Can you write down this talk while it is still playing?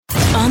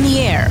On the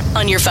air,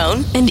 on your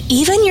phone, and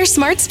even your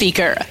smart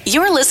speaker.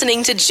 You're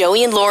listening to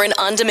Joey and Lauren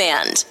On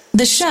Demand.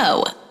 The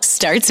show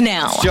starts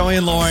now. It's Joey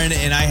and Lauren,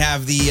 and I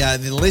have the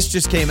list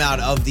just came out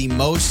of the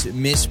most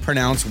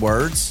mispronounced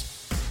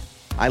words.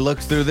 I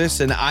looked through this,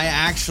 and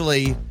I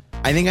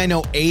think I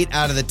know 8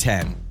 out of the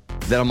 10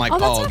 that I'm like,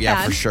 oh yeah,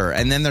 bad. For sure.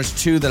 And then there's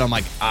 2 that I'm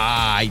like,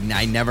 I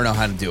never know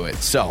how to do it.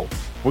 So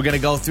we're going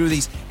to go through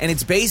these, and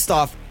it's based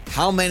off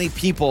how many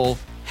people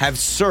have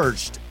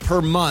searched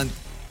per month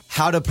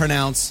how to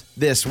pronounce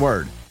this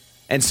word.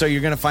 And so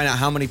you're going to find out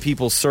how many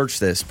people search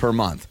this per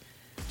month.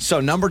 So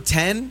number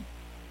 10,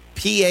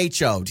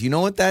 PHO. Do you know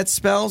what that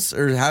spells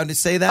or how to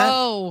say that?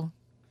 Oh,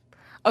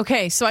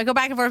 okay. So I go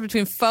back and forth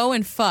between pho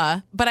and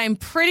pho, but I'm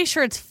pretty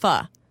sure it's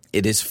pho.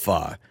 It is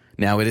pho.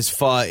 Now, it is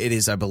pho. It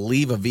is, I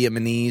believe, a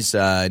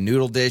Vietnamese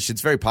noodle dish. It's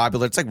very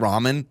popular. It's like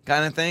ramen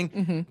kind of thing.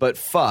 Mm-hmm. But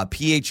pho,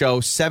 PHO,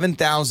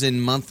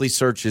 7,000 monthly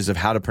searches of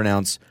how to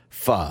pronounce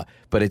pho.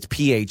 But it's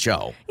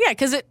PHO. Yeah,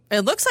 because it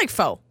looks like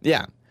pho.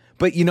 Yeah.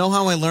 But you know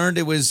how I learned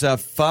it was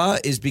pho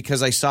is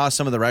because I saw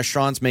some of the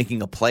restaurants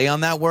making a play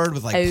on that word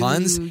with like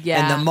puns.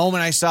 Yeah. And the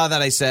moment I saw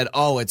that, I said,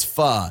 oh, it's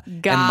pho.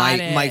 And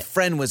my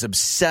friend was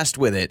obsessed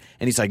with it.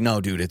 And he's like, no,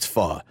 dude, it's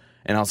pho.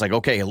 And I was like,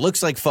 okay, it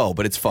looks like pho,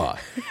 but it's pho.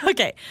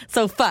 Okay,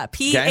 so pho,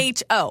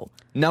 P-H-O. Okay.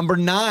 Number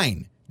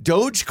 9,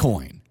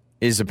 Dogecoin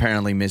is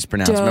apparently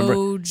mispronounced.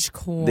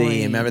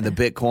 Dogecoin. Remember the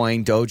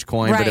Bitcoin,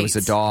 Dogecoin, right. But it was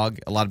a dog.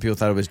 A lot of people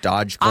thought it was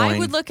Dogecoin. I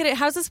would look at it.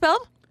 How's it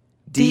spelled?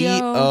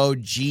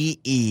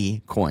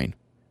 D-O-G-E coin.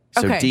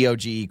 So okay.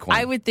 D-O-G-E coin.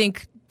 I would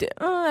think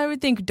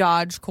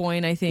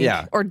Dogecoin, I think.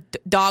 Yeah. Or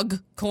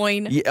dog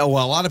coin. Yeah,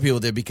 well, a lot of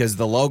people did because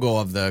the logo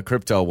of the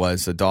crypto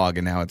was a dog,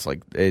 and now it's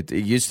like, it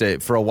used to,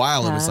 for a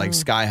while, it was like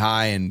sky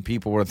high, and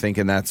people were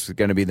thinking that's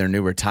going to be their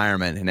new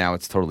retirement, and now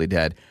it's totally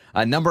dead.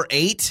 Number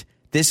 8,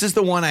 this is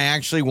the one I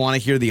actually want to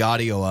hear the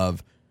audio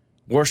of.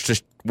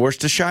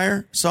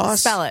 Worcestershire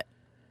sauce? Spell it.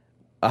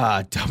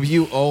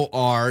 Worcestershire.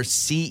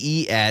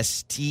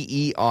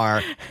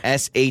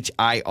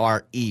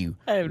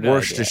 No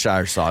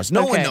Worcestershire sauce.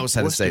 No one knows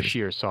how to say it.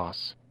 Worcestershire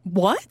sauce.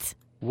 What?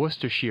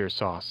 Worcestershire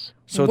sauce.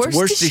 So it's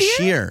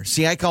Worcestershire.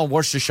 See, I call it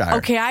Worcestershire.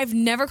 Okay, I've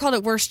never called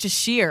it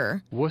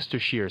Worcestershire.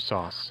 Worcestershire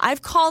sauce.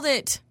 I've called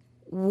it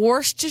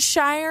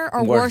Worcestershire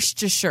or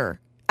Worcestershire.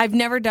 I've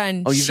never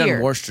done you've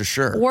done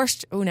Worcestershire.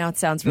 Oh, now it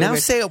sounds really Now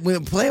weird. say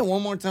it. Play it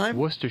one more time.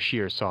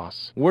 Worcestershire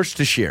sauce.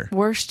 Worcestershire.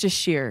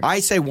 Worcestershire. I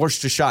say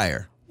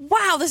Worcestershire.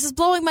 Wow, this is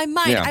blowing my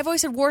mind. Yeah. I've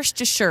always said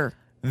Worcestershire.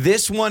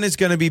 This one is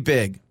going to be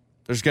big.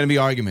 There's going to be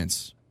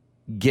arguments.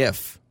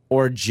 GIF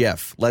or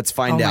GIF. Let's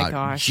find out. Oh,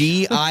 my gosh.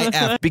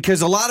 GIF.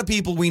 Because a lot of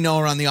people we know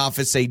around the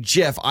office say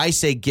GIF. I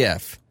say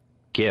GIF.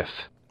 GIF.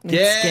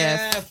 It's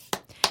GIF.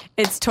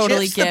 It's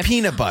totally GIF's GIF. the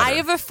peanut butter. I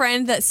have a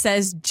friend that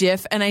says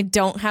GIF, and I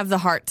don't have the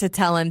heart to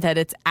tell him that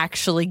it's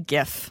actually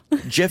GIF.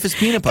 GIF is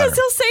peanut butter. Because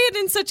he'll say it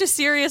in such a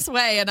serious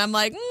way, and I'm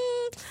like,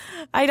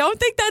 I don't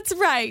think that's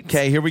right.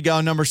 Okay, here we go.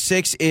 Number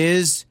 6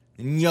 is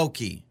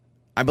gnocchi.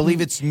 I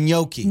believe it's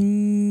gnocchi.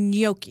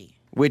 Gnocchi.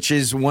 Which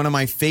is one of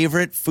my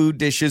favorite food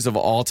dishes of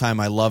all time.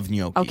 I love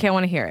gnocchi. Okay, I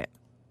want to hear it.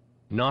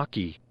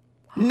 Gnocchi.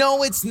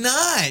 No, it's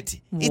not.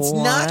 It's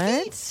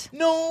gnocchi.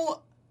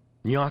 No.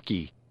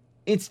 Gnocchi.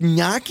 It's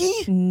gnocchi?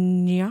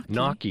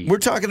 Gnocchi. We're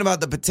talking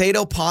about the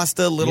potato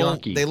pasta little.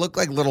 Gnocchi. They look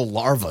like little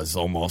larvas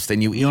almost,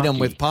 and you eat them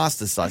with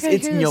pasta sauce. Okay,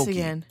 it's hear this gnocchi.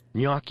 again.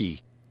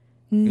 Gnocchi.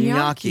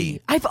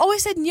 Gnocchi. I've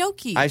always said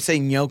gnocchi. I say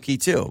gnocchi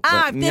too.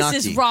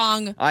 This is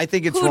wrong. I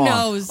think it's Who wrong.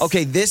 knows?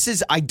 Okay,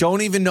 I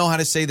don't even know how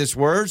to say this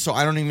word, so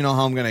I don't even know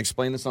how I'm going to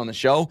explain this on the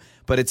show,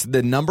 but it's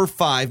the number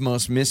 5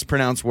 most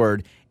mispronounced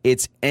word.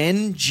 It's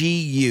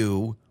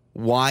Nguyen.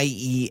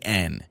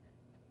 Nguyen.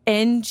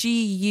 I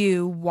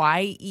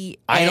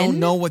don't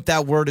know what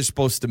that word is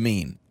supposed to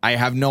mean. I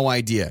have no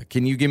idea.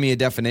 Can you give me a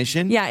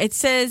definition? Yeah, it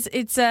says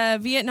it's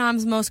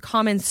Vietnam's most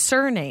common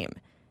surname.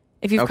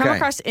 If you've come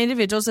across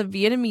individuals of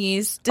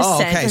Vietnamese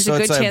descent, there's a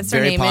good chance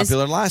their name is a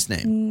very popular last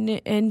name.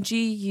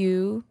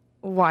 Nguyen.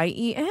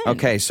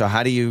 Okay, so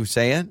how do you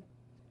say it?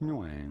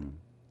 Nguyen.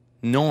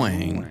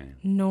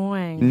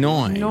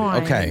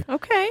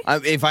 Okay.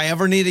 If I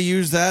ever need to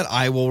use that,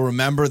 I will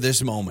remember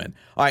this moment.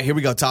 All right, here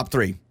we go. Top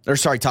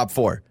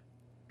 4.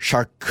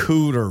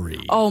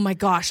 Charcuterie. Oh my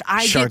gosh,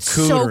 I get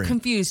so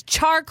confused.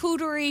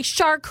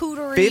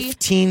 Charcuterie.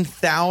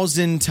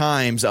 15,000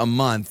 times a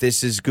month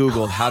this is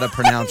Googled how to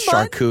pronounce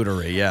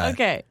charcuterie. Yeah.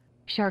 Okay.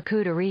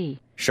 Charcuterie.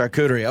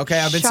 Okay,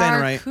 I've been saying it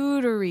right.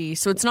 Charcuterie.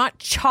 So it's not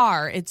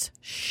char, it's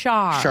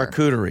char.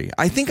 Charcuterie.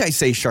 I think I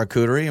say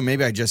charcuterie, or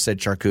maybe I just said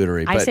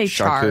charcuterie. I but say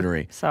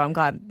charcuterie. Char, so I'm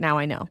glad now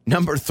I know.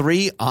 Number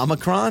 3,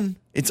 Omicron.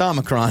 It's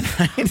Omicron,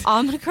 right?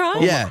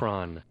 Omicron? Yeah.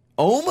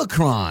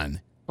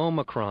 Omicron. It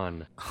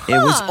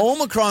was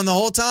Omicron the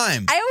whole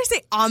time. I always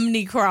say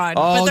Omnicron,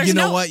 but there's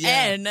no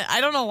N. I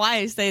don't know why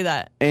I say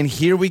that. And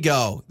here we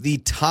go. The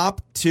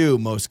top 2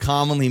 most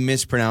commonly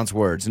mispronounced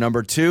words.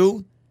 Number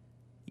 2,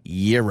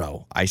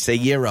 gyro. I say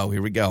gyro.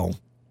 Here we go.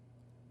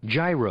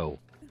 Gyro.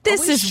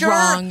 This is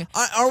wrong.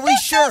 Are we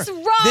sure? This is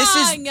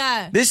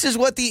wrong. This is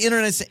what the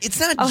internet says. It's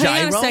not gyro.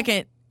 Hang on a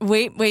second.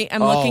 Wait,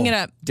 I'm looking it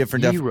up.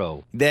 Different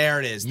Gyro. There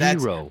it is.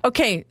 Gyro.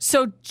 Okay,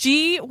 so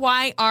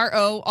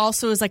GYRO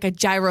also is like a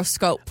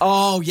gyroscope.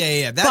 Oh,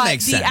 yeah. That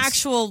makes sense. The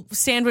actual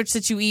sandwich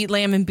that you eat,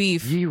 lamb and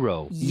beef.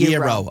 Gyro.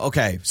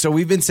 Okay, so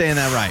we've been saying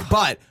that right.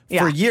 But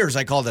for years,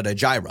 I called it a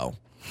gyro.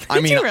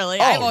 Did you really?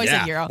 I've always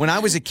said gyro. When I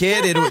was a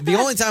kid, the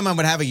only time I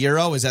would have a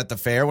gyro was at the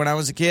fair when I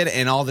was a kid,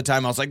 and all the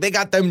time I was like, they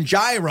got them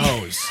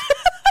gyros.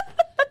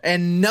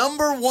 And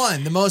number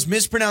one, the most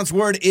mispronounced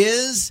word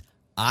is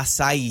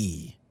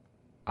acai.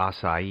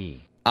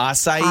 Acai,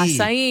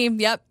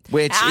 yep.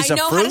 Which is a fruit. I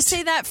know how to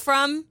say that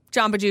from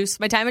Jamba Juice.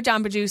 My time at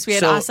Jamba Juice, we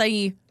had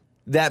acai.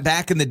 That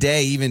back in the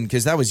day, even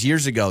because that was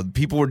years ago,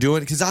 people were doing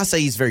it because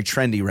acai is very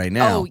trendy right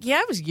now. Oh,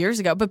 yeah, it was years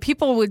ago. But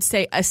people would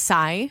say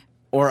acai.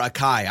 Or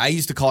acai. I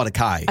used to call it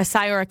acai.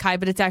 Acai or acai,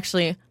 but it's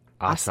actually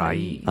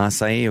Acai.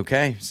 Acai,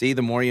 okay. See,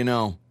 the more you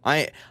know.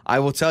 I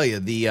will tell you,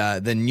 the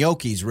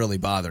gnocchi's really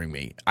bothering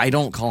me. I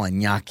don't call it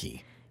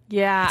gnocchi.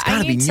 Yeah, it's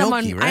gotta be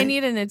gnocchi, right? I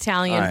need an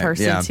Italian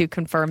person to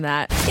confirm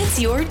that. It's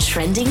your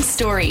trending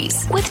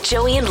stories with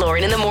Joey and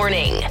Lauren in the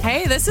morning.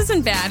 Hey, this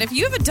isn't bad. If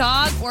you have a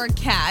dog or a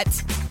cat,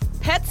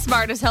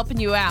 PetSmart is helping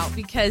you out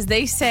because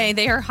they say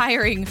they are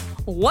hiring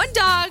one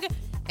dog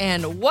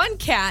and one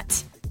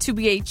cat to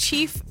be a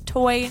chief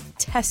toy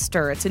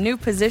tester. It's a new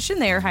position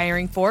they are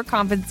hiring for,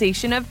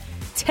 compensation of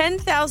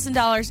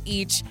 $10,000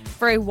 each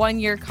for a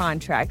 1-year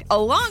contract,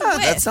 along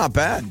with that's not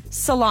bad.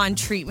 salon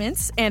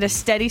treatments and a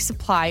steady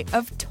supply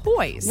of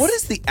toys. What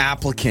is the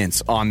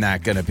applicants on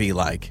that going to be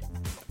like?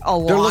 A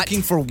lot. They're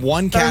looking for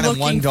one cat and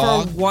one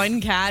dog? For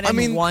one cat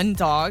and one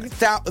dog.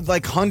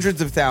 Like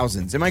hundreds of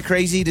thousands. Am I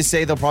crazy to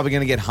say they're probably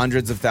going to get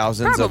hundreds of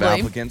thousands of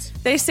applicants?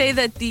 They say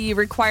that the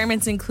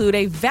requirements include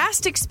a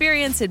vast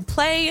experience in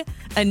play,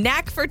 a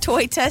knack for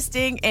toy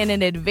testing, and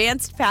an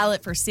advanced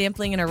palate for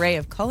sampling an array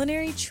of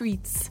culinary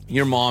treats.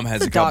 Your mom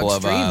has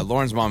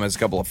Lauren's mom has a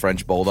couple of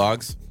French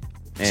bulldogs.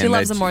 She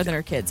loves them more than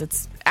her kids.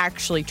 It's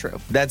actually true.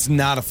 That's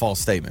not a false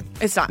statement.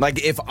 It's not.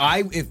 Like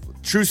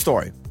true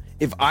story.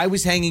 If I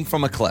was hanging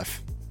from a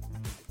cliff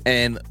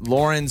and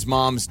Lauren's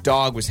mom's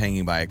dog was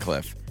hanging by a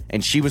cliff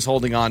and she was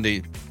holding on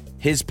to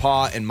his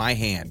paw and my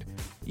hand,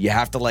 you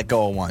have to let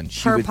go of one.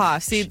 Her paw.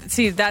 See,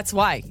 that's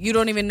why. You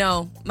don't even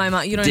know. My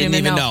mom, you don't Didn't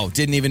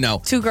even know.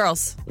 2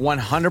 girls.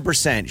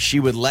 100%. She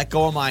would let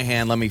go of my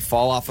hand, let me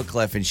fall off a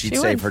cliff, and she'd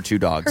save her 2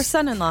 dogs. Her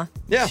son-in-law.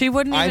 Yeah. She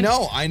wouldn't even. I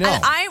know.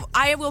 And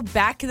I will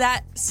back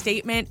that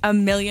statement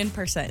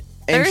 1,000,000%.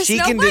 And There's she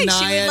no can way deny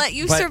she would it, let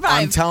you but survive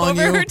I'm telling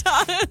over you, her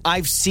dog.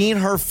 I've seen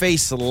her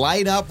face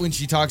light up when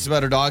she talks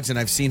about her dogs, and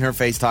I've seen her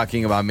face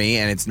talking about me,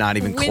 and it's not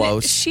even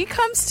close. She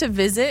comes to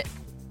visit,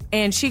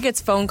 and she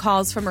gets phone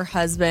calls from her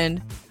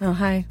husband. Oh,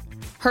 hi.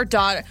 Her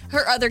daughter,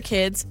 her other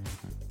kids.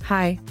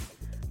 Hi.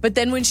 But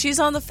then when she's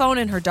on the phone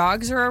and her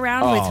dogs are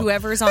around with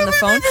whoever's on the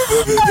phone,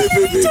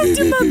 talk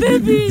to my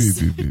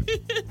babies.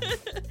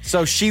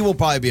 So she will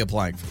probably be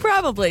applying for that.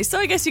 Probably. So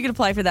I guess you can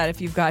apply for that if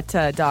you've got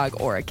a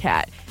dog or a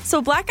cat. So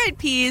Black Eyed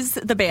Peas,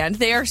 the band,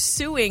 they are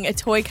suing a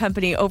toy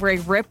company over a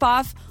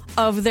ripoff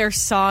of their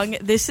song.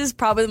 This is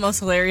probably the most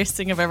hilarious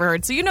thing I've ever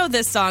heard. So you know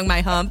this song,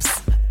 My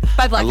Humps,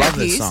 by Black Eyed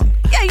Peas. I love this song.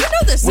 Yeah, you know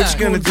this song. What you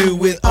gonna do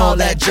with all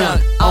that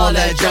junk? All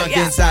that junk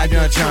inside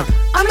your trunk.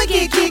 I'ma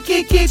get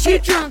you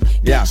drunk.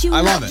 Yeah, I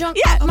love it.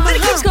 Yeah, but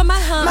it keeps going, my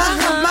hump.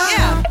 My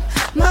hump.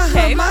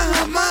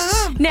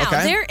 Now,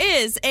 there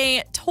is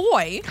a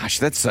toy. Gosh,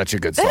 that's such a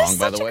good song, by the way. It's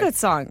such a good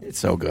song. It's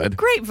so good.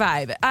 Great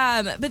vibe.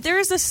 But there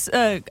is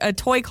a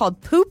toy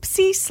called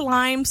Poopsie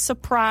Slime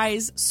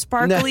Surprise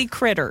Sparkly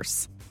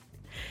Critters.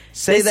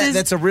 Say that.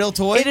 That's a real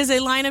toy? It is a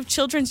line of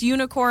children's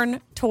unicorn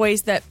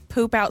toys that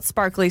poop out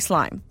sparkly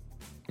slime.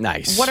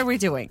 Nice. What are we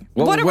doing?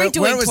 Well, what are we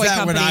doing, Where was toy that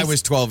companies? when I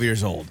was 12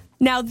 years old?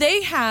 Now,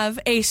 they have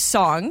a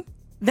song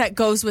that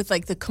goes with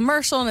like the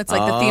commercial, and it's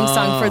like the theme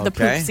song for the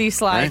Poopsie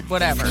Slide,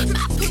 whatever. My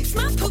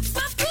poops,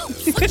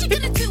 what you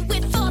gonna do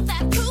with all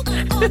that poop?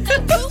 All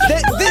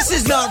that poop? This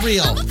is not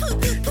real.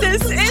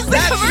 This is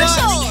the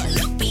commercial.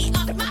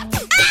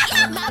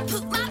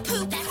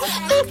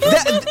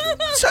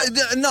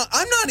 No,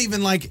 I'm not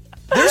even like,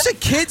 there's a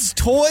kid's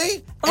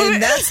toy,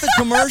 and that's the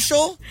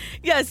commercial?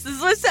 Yes, this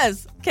is what it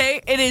says.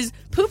 Okay, it is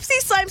Poopsie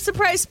Slime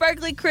Surprise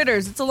Sparkly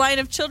Critters. It's a line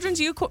of children's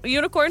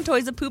unicorn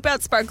toys that poop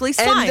out sparkly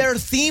slime. And their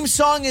theme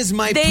song is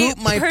My Poop,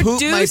 My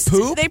Poop, My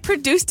Poop? They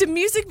produced a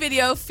music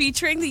video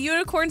featuring the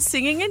unicorn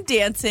singing and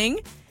dancing,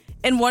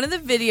 and one of the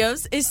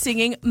videos is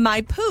singing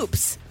My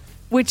Poops,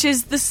 which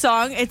is the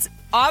song. It's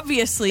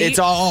obviously a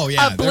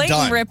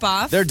blatant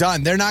ripoff. They're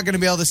done. They're not going to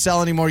be able to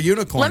sell any more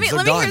unicorns.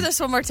 Let me hear this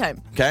one more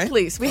time. Okay.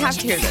 Please, we have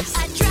to hear this.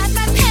 I drive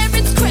my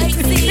parents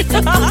crazy. The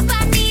poop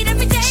I need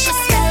every day. She's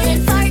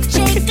spelling fart,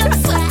 Jacob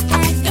swag.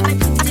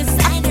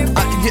 Designer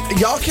bag.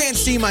 Y'all can't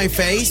see my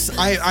face.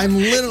 I'm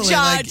literally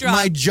dropped.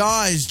 My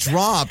jaw is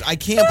dropped. I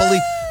can't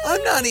believe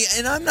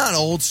I'm not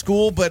old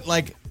school, but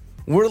like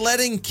we're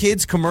letting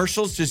kids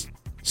commercials just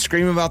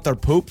scream about their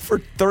poop for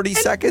 30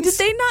 seconds. Did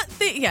they not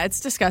think? Yeah, it's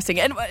disgusting.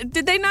 And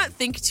did they not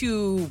think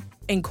to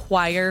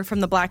inquire from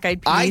the Black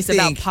Eyed I Peas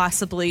about think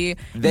possibly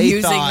They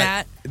using thought,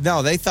 that?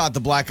 No, they thought the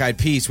Black Eyed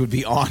Peas would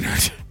be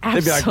honored.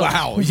 They'd be like,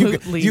 wow,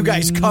 Absolutely you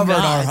guys covered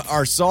not.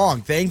 our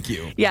song. Thank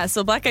you. Yeah,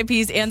 so Black Eyed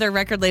Peas and their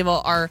record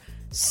label are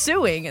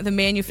suing the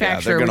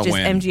manufacturer, gonna which is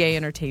win. MGA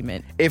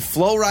Entertainment. If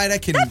Flo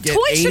Rida can That get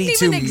toy shouldn't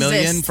 82 even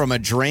million exist. from a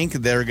drink,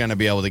 they're going to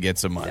be able to get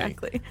some money.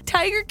 Exactly.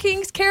 Tiger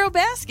King's Carol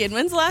Baskin.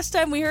 When's the last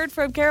time we heard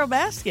from Carol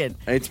Baskin?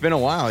 It's been a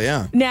while,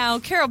 yeah. Now,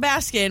 Carol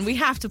Baskin, we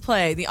have to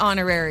play the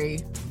honorary.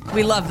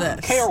 We love this.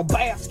 Carol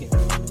Baskin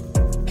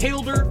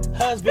killed her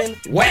husband,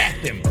 whacked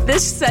him.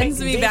 This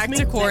sends me back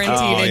to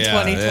quarantine in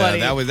 2020.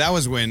 Yeah. That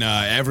was when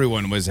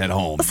everyone was at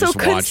home So just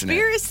watching it.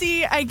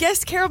 conspiracy, I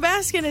guess Carol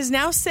Baskin is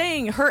now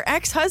saying her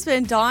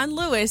ex-husband, Don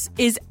Lewis,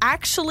 is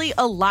actually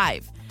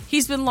alive.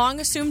 He's been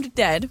long assumed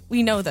dead.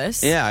 We know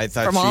this. Yeah, I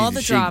thought from all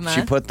the drama.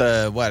 She put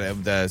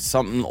the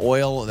something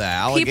oil, the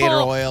alligator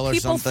oil or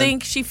people something.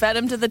 think she fed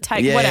him to the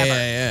tiger, yeah, whatever.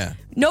 Yeah.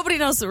 Nobody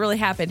knows what really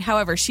happened.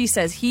 However, she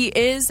says he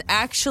is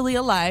actually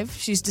alive.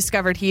 She's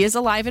discovered he is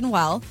alive and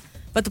well,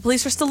 but the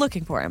police are still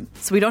looking for him.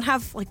 So we don't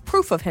have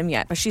proof of him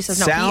yet, but she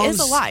says, no, he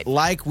is alive.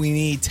 Like we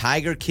need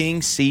Tiger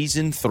King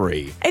season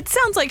 3. It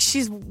sounds like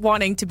she's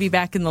wanting to be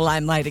back in the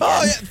limelight again.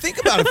 Oh, yeah. Think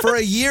about it. For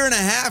a year and a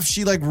half,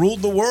 she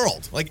ruled the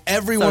world.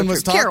 Everyone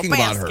was talking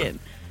about her. Baskin.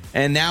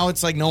 And now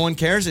it's no one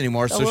cares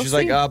anymore. So we'll she's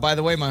see. by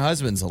the way, my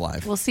husband's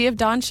alive. We'll see if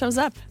Dawn shows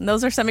up. And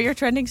those are some of your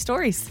trending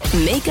stories.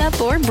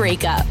 Makeup or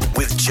breakup.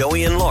 With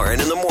Joey and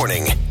Lauren in the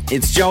morning.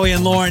 It's Joey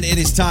and Lauren. It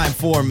is time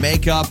for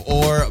makeup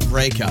or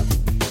breakup.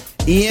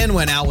 Ian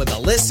went out with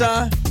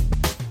Alyssa,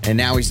 and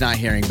now he's not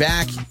hearing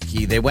back.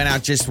 They went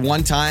out just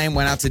one time,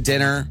 went out to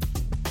dinner,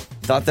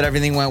 thought that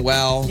everything went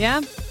well. Yeah.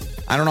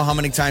 I don't know how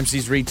many times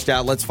he's reached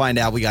out. Let's find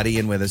out. We got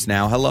Ian with us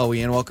now. Hello,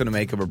 Ian. Welcome to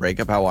Makeup or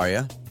Breakup. How are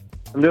you?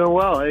 I'm doing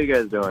well. How you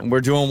guys doing?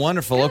 We're doing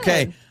wonderful. Good.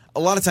 Okay. A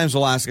lot of times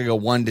we'll ask,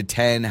 1 to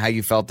 10, how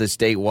you felt this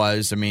date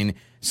was. I mean,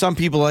 some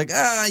people are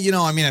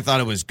I thought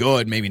it was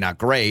good, maybe not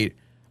great.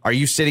 Are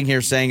you sitting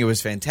here saying it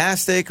was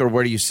fantastic, or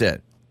where do you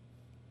sit?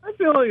 I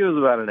feel like it was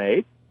about an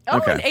 8. Oh,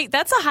 Okay. an 8.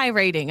 That's a high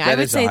rating. I That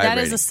would is a say high that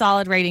is rating. a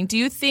solid rating. Do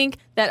you think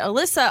that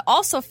Alyssa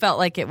also felt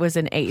like it was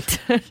an 8?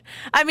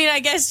 I mean, I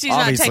guess she's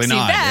Obviously not texting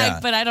not, back, yeah.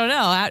 but I don't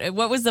know.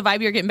 What was the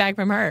vibe you're getting back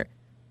from her?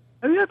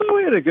 I mean, I thought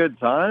we had a good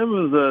time.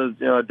 It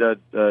was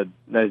a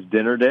nice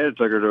dinner date. I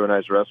took her to a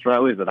nice restaurant,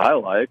 at least that I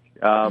like.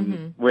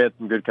 We had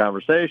some good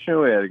conversation.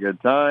 We had a good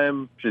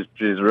time. She's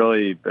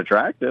really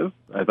attractive.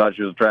 I thought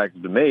she was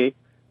attracted to me.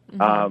 We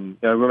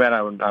met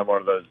on one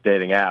of those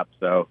dating apps,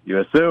 so you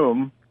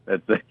assume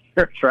that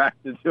you're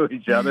attracted to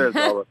each other as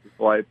well as the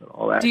swipe and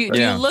all that. Do you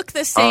Yeah. look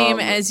the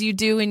same as you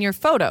do in your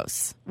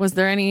photos? Was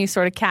there any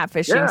sort of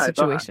catfishing Yeah, I thought-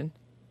 situation?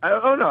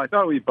 I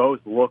thought we both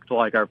looked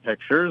like our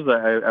pictures.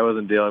 I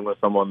wasn't dealing with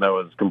someone that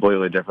was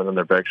completely different than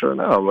their picture.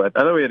 No, but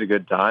I thought we had a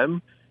good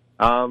time.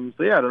 I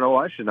don't know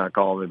why she's not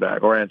calling me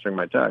back or answering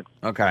my text.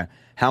 Okay.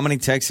 How many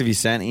texts have you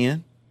sent,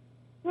 Ian?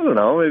 I don't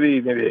know,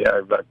 maybe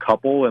a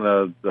couple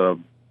in a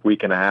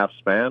week and a half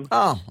span.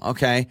 Oh,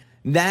 okay.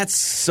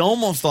 That's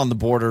almost on the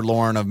border,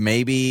 Lauren, of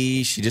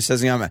maybe she just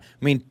doesn't have. I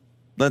mean,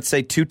 let's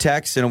say 2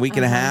 texts in a week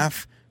and a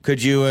half.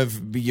 Could you have?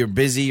 You're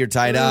busy. You're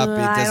tied up.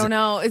 I don't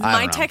know.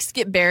 My texts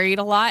get buried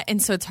a lot,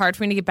 and so it's hard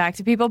for me to get back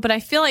to people. But I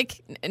feel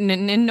like,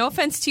 no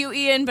offense to you,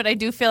 Ian, but I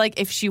do feel like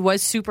if she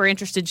was super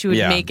interested, she would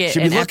make it She'd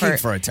be an looking effort.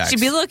 for a text. She'd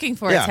be looking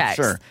for a text.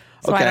 Sure.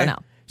 So okay. I don't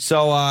know.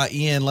 So,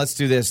 Ian, let's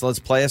do this. Let's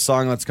play a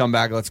song. Let's come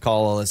back. Let's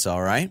call Alyssa,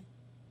 all right?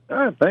 All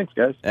right, thanks,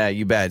 guys.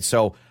 You bet.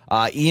 So,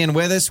 Ian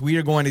with us. We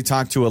are going to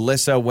talk to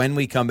Alyssa when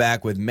we come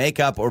back with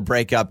Makeup or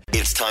Breakup.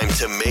 It's time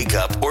to make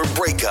up or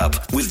break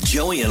up with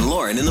Joey and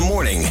Lauren in the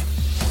morning.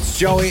 It's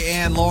Joey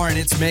and Lauren.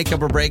 It's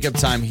Makeup or Breakup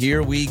time.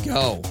 Here we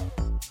go.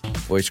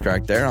 Voice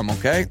crack there. I'm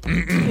okay.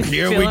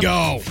 Here we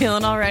go.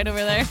 Feeling all right over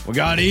there? We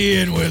got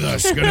Ian with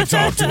us. Going to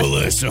talk to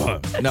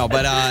Alyssa. No,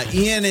 but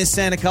Ian has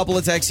sent a couple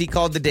of texts. He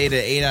called the date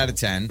at 8 out of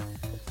 10.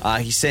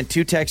 He sent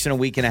 2 texts in a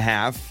week and a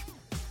half.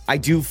 I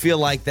do feel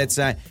like that's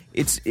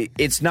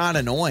it's not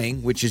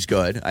annoying, which is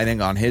good, I think,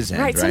 on his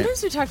end, right?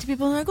 Sometimes we talk to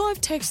people and they're like,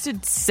 I've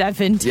texted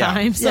 7 Yeah.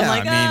 times. Yeah, I'm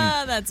like, I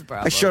mean, that's a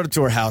problem. I showed up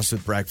to her house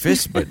with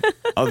breakfast, but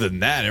other than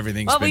that,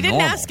 everything's Well, been we didn't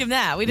normal. ask him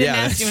that. We didn't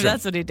Yeah, ask him if true.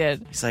 that's what he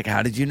did. He's like,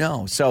 how did you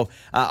know? So,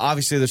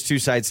 obviously, there's 2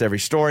 sides to every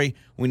story.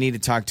 We need to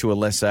talk to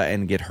Alyssa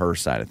and get her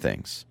side of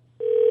things.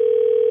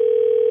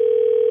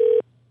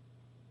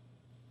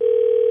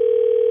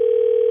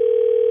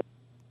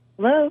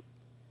 Hello.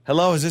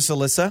 Hello, is this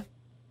Alyssa?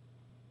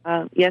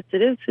 Yes,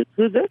 it is.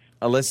 Who's this?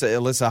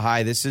 Alyssa,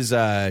 hi. This is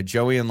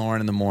Joey and Lauren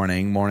in the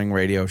morning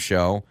radio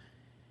show.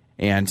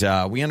 And we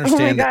Oh my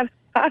understand God.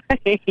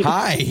 Hi.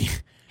 Hi.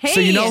 Hey, So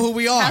you know who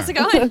we are. How's it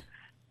going?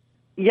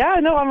 Yeah,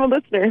 no, I'm a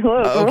listener.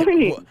 Hello. Good Okay.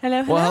 morning.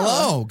 Hello, Well,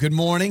 hello. Good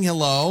morning.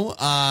 Hello.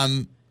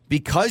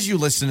 Because you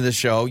listen to the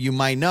show, you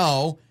might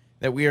know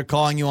that we are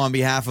calling you on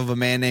behalf of a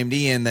man named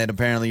Ian that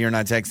apparently you're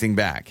not texting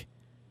back.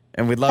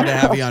 And we'd love to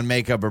have you on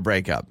Makeup or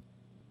Breakup.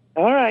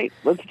 All right,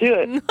 let's do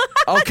it.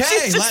 Okay.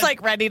 She's just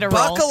ready to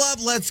roll. Buckle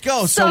up. Let's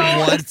go. So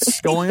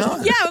what's going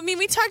on? Yeah, I mean,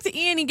 we talked to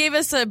Ian. He gave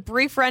us a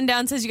brief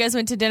rundown, says you guys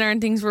went to dinner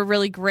and things were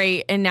really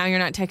great, and now you're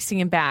not texting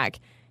him back.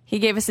 He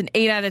gave us an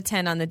 8 out of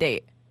 10 on the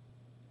date.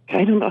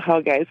 I don't know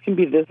how guys can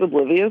be this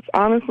oblivious,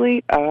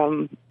 honestly.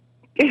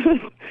 It was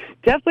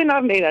definitely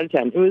not an 8 out of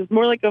 10. It was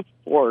more like a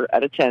 4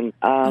 out of 10.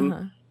 I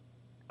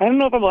don't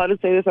know if I'm allowed to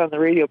say this on the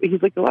radio, but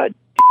he's like a lot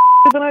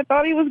than I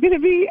thought he was going to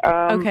be.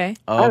 Okay.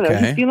 I don't know.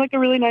 He seemed like a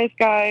really nice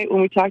guy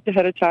when we talked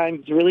ahead of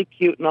time. He's really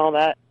cute and all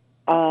that.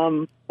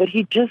 But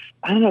he just,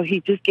 I don't know, he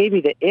just gave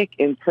me the ick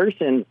in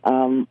person.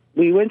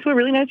 We went to a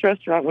really nice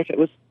restaurant, which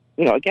was,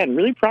 again,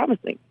 really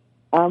promising.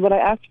 But I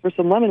asked for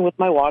some lemon with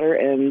my water,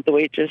 and the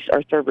waitress,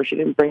 our server, she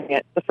didn't bring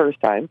it the first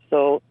time.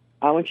 So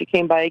when she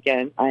came by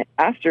again, I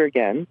asked her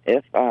again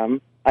if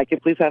I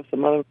could please have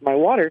some lemon with my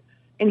water.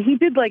 And he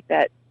did like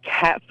that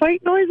cat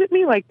fight noise at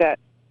me, like that,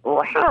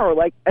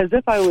 like as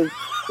if I was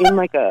in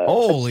like a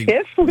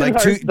tiff with like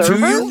our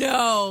server.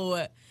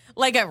 No,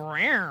 like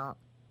a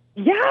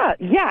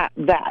Yeah,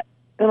 that.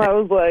 And I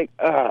was like,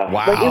 wow.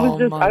 Like it was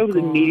just, I was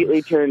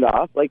immediately turned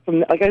off. Like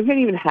I didn't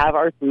even have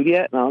our food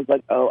yet, and I was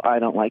like, oh, I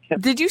don't like him.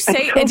 Did you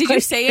say? Did you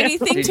say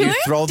anything to him? Did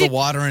you throw the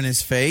water in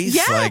his face?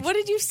 Yeah. What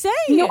did you say?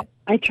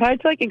 I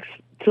tried to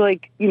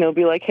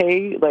be like,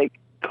 hey, like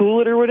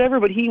cool it or whatever,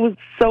 but he was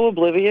so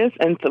oblivious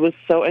and was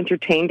so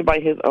entertained by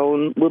his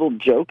own little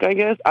joke. I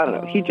guess I don't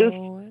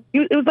know.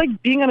 It was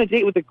like being on a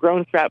date with a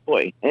grown frat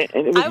boy. And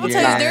it was I will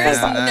tell you, there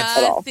is not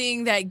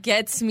nothing that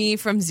gets me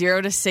from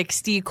 0 to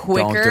 60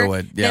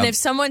 quicker than if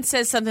someone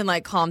says something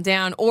like "calm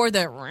down" or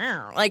the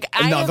like.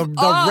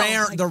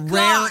 The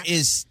rare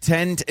is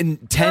 10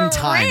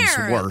 times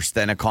worse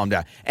than a calm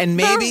down. And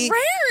maybe the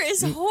rare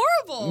is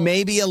horrible.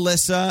 Maybe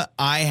Alyssa,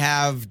 I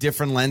have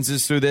different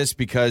lenses through this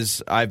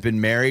because I've been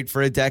married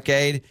for a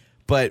decade.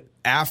 But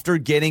after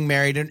getting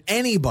married, and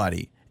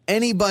anybody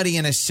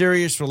in a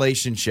serious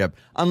relationship,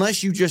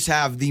 unless you just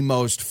have the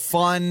most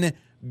fun,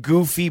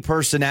 goofy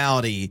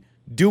personality,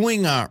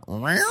 doing a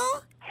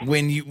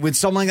with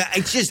someone like that,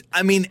 it's just,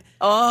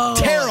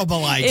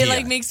 terrible idea.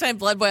 It makes my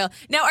blood boil.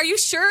 Now, are you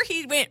sure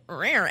he went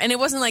rare and it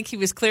wasn't like he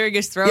was clearing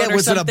his throat or something? Yeah,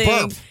 was it a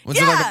burp? Was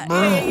it like a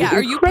burp? Yeah.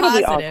 Are you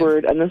incredibly positive?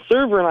 awkward, and the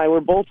server and I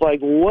were both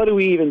like, what do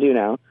we even do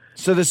now?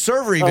 So the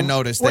server even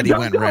noticed that he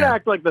went rare. Don't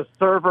act like the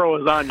server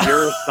was on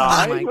your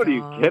side. What are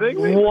you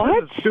kidding me?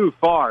 What? This is too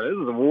far. This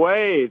is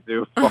way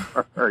too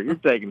far. You're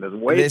taking this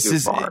way too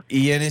far.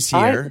 Ian is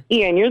here.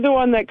 Ian, you're the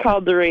one that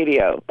called the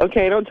radio.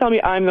 Okay, don't tell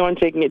me I'm the one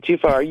taking it too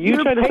far.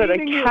 You tried to start a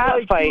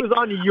cat fight. She was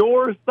on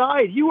your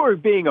side. You were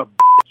being a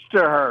to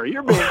her.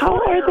 You're being How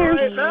are there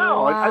right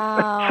now.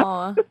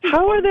 Wow.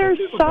 How are there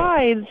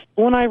sides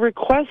when I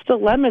request a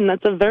lemon?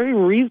 That's a very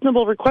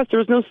reasonable request. There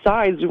was no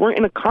sides. We weren't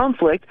in a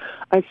conflict.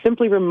 I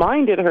simply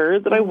reminded her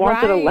that I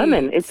wanted a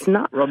lemon. It's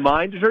not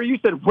reminded her. You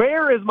said,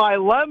 "Where is my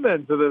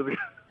lemon?" To this.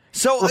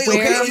 So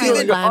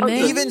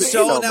even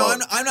so, now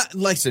I'm not.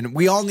 Listen,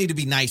 we all need to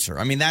be nicer.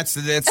 I mean, that's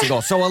the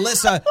goal. So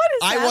Alyssa,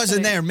 I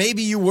wasn't there.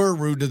 Maybe you were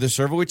rude to the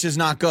server, which is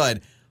not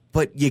good.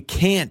 But you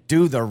can't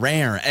do the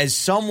rare. As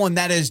someone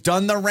that has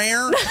done the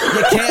rare,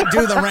 you can't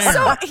do the rare.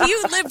 So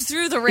you lived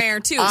through the rare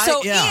too.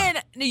 Ian,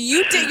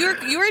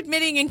 you're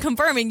admitting and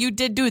confirming you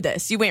did do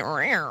this. You went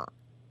rare.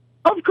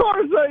 Of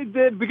course I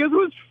did, because it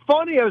was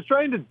funny. I was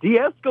trying to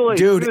de-escalate.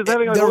 Dude, she was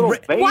having a little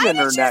vein in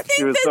her neck.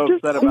 She was so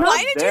upset about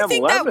why did you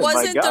think that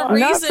wasn't the reason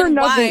Not for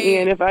nothing,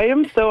 Ian. If I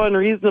am so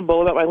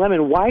unreasonable about my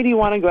lemon, why do you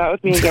want to go out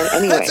with me again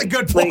anyway? That's a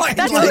good point.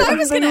 That's what I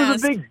was going to ask. It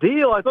was a big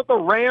deal. I thought the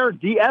rare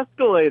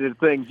de-escalated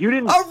things. You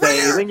didn't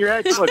say anything. You're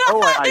acting like,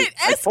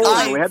 I told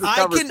you. We had this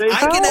conversation. I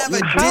can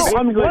have a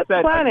on what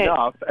planet?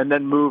 Enough and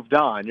then moved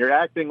on. You're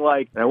acting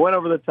like I went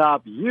over the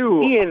top.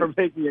 You Ian, are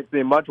making it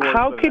seem much worse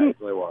than it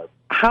actually was.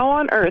 How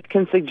on earth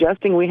can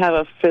suggesting we have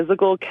a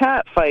physical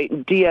cat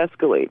fight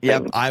de-escalate things?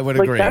 Yep, I would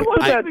agree. That's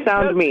what that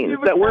sound means,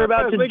 that we're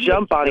about to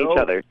jump on each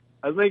other.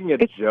 I was making a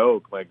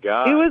joke, my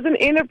God. It was an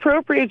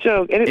inappropriate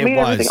joke, and it made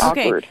everything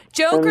awkward.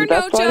 Joke or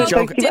no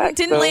joke,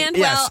 didn't land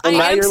well. And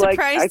I am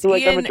surprised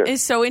Ian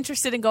is so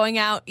interested in going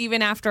out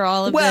even after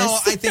all of this. Well,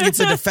 I think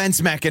it's a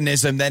defense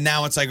mechanism that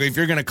now it's like, if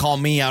you're going to call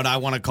me out, I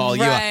want to call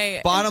you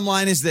out. Bottom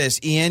line is this,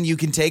 Ian, you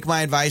can take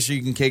my advice or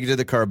you can kick it to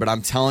the curb, but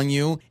I'm telling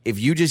you, if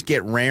you just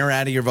get rare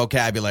out of your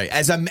vocabulary,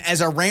 as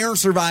a rare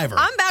survivor.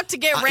 I'm about to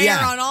get rare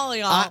on all of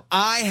y'all.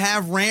 I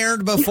have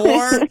rared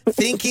before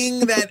thinking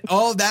that,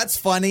 that's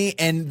funny,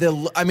 and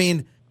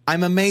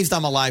I'm amazed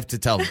I'm alive to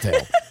tell the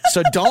tale.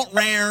 So don't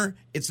rare.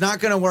 It's not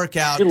going to work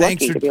out. You're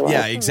Thanks lucky for to be alive.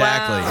 Yeah,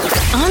 exactly.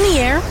 On the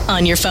air,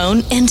 on your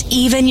phone, and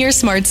even your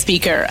smart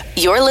speaker.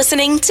 You're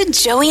listening to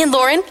Joey and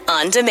Lauren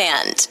on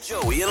demand.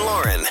 Joey and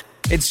Lauren.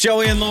 It's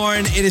Joey and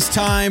Lauren. It is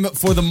time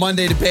for the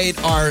Monday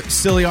debate, our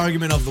silly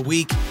argument of the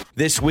week.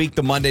 This week,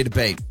 the Monday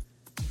debate.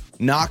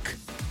 Knock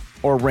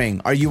or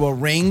ring? Are you a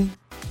ring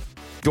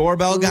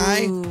doorbell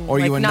guy or are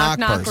you a knock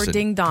person? Or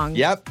ding dong?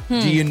 Yep.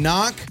 Do you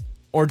knock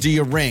or do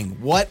you ring?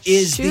 What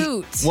is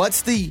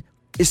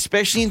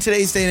especially in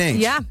today's day and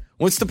age? Yeah.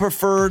 What's the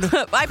preferred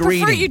I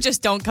greeting? prefer you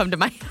just don't come to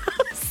my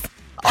house.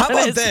 How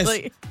about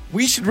this?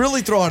 We should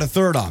really throw out a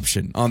third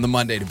option on the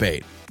Monday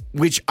debate,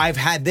 which I've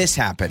had this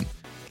happen.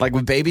 Like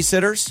with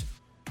babysitters,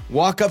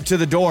 walk up to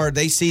the door,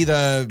 they see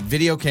the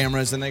video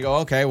cameras, and they go,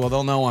 okay, well,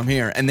 they'll know I'm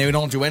here. And they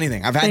don't do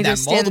anything. I've had that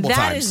multiple times.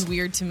 That is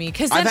weird to me.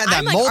 Because I've had that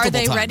I'm like, multiple are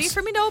they times. ready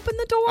for me to open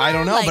the door? I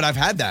don't know, but I've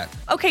had that.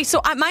 Okay,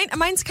 so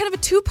mine's kind of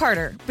a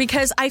two-parter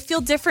because I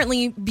feel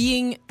differently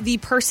being the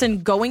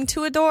person going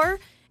to a door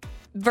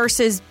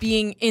versus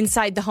being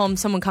inside the home,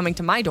 someone coming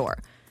to my door.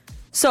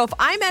 So if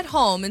I'm at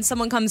home and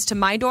someone comes to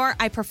my door,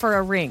 I prefer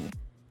a ring.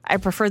 I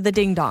prefer the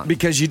ding dong.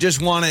 Because you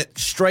just want it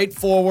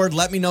straightforward.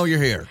 Let me know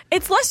you're here.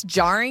 It's less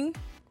jarring,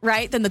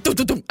 right, than the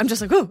doo-doo-doo. I'm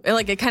just like, ooh,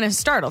 it kind of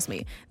startles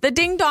me. The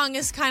ding dong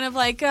is kind of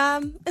like, it's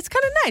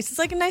kind of nice. It's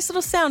like a nice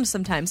little sound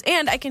sometimes.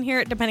 And I can hear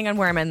it depending on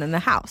where I'm in the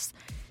house.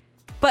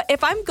 But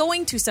if I'm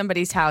going to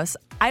somebody's house,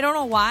 I don't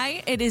know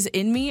why it is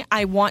in me.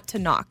 I want to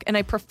knock, and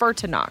I prefer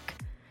to knock.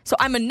 So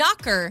I'm a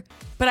knocker,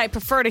 but I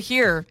prefer to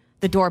hear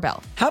the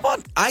doorbell. How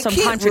about I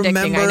can't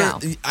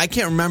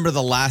remember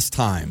the last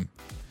time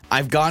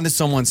I've gone to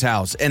someone's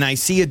house and I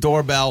see a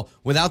doorbell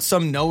without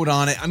some note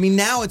on it. I mean,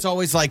 now it's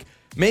always like,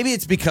 maybe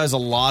it's because a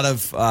lot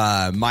of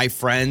my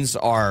friends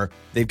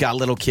they've got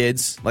little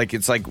kids. Like,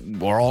 it's like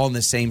we're all in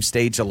the same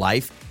stage of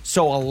life.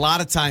 So a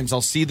lot of times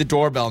I'll see the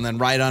doorbell and then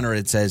right under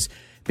it says,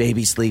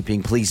 baby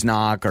sleeping, please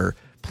knock, or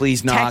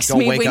please knock, text don't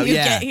me wake when up. you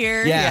get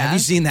here. Yeah. Have you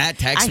seen that?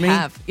 Text me? I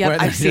have.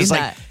 Yep, I've seen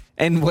that.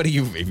 And what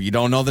if you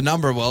don't know the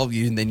number, well,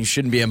 then you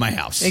shouldn't be at my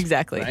house.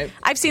 Exactly. Right?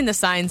 I've seen the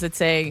signs that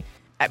say,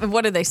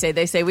 what do they say?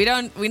 They say, we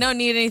don't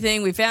need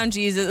anything. We found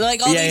Jesus.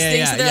 Like all these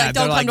things. So they're like,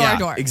 don't come to our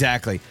door.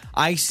 Exactly.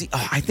 I see.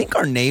 I think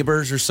our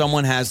neighbors or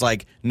someone has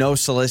like no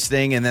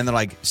soliciting. And then they're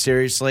like,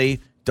 seriously,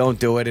 don't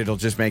do it. It'll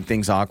just make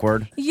things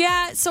awkward.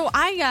 Yeah. So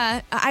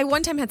I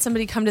one time had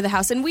somebody come to the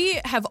house, and we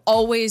have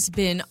always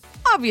been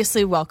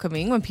obviously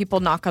welcoming when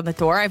people knock on the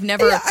door. I've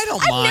never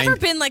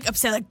been like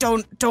upset, like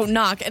don't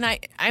knock. And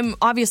I'm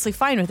obviously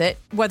fine with it.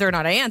 Whether or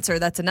not I answer,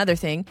 that's another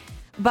thing.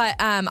 But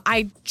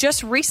I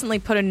just recently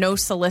put a no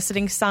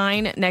soliciting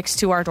sign next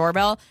to our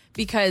doorbell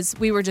because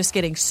we were just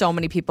getting so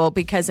many people,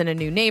 because in a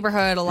new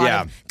neighborhood, a lot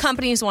of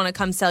companies want to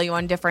come sell you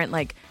on different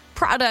like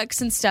products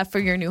and stuff for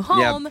your new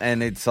home. Yep,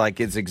 and it's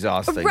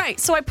exhausting. Right.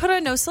 So I put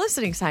a no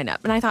soliciting sign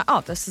up, and I thought,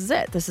 oh, this is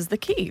it. This is the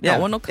key. No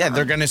one will come. Yeah,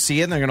 they're going to see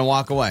it and they're going to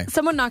walk away.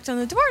 Someone knocked on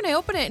the door, and I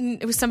opened it,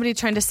 and it was somebody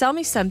trying to sell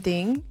me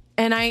something.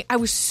 And I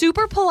was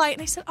super polite,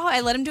 and I said, I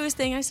let him do his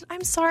thing. I said,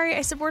 I'm sorry.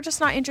 I said, we're just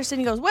not interested.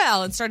 And he goes,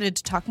 well, and started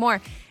to talk more.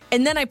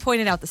 And then I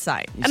pointed out the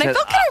sign. I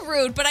felt kind of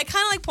rude, but I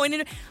kind of like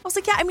pointed. I was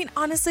like, yeah, I mean,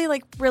 honestly,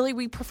 like, really,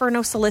 we prefer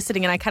no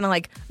soliciting. And I kind of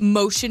like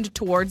motioned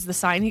towards the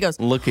sign. He goes,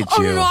 look at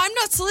you. you. No, I'm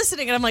not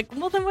soliciting. And I'm like,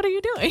 well, then what are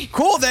you doing?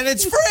 Cool, then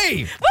it's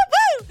free.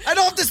 Woo-woo! I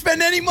don't have to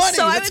spend any money.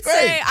 So That's I would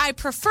say I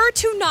prefer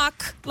to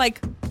knock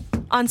like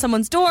on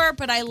someone's door,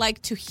 but I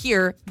like to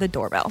hear the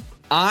doorbell.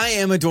 I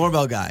am a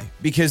doorbell guy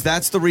because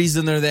that's the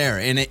reason they're there.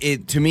 And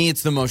it to me,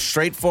 it's the most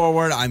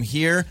straightforward. I'm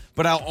here,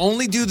 but I'll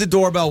only do the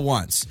doorbell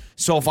once.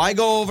 So if I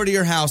go over to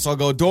your house, I'll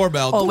go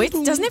doorbell. Oh, wait,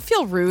 doesn't it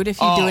feel rude if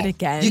you do it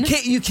again?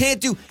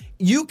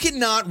 You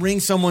cannot ring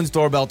someone's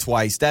doorbell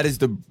twice. That is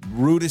the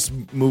rudest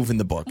move in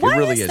the book. Why it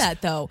really is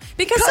that, though?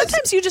 Because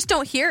sometimes you just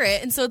don't hear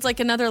it, and so it's like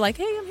another like,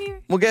 hey, I'm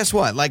here. Well, guess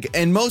what?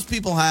 And most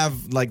people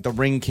have like the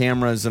Ring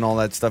cameras and all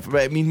that stuff.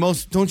 I mean,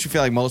 don't you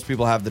feel like most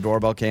people have the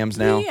doorbell cams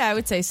now? Yeah, I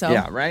would say so.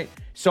 Yeah, right?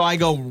 So I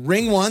go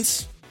ring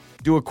once,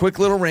 do a quick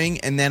little ring,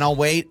 and then I'll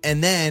wait,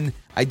 and then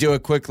I do a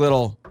quick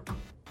little,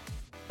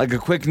 like a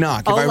quick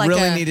knock if I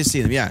really need to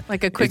see them. Yeah.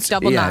 Like a quick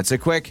double knock. Yeah, it's a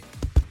quick,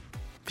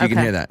 if you can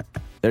hear that.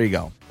 There you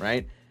go,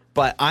 right?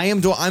 But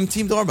I'm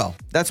team doorbell.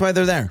 That's why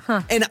they're there.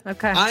 Huh. And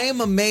I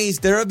am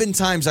amazed. There have been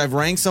times I've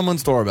rang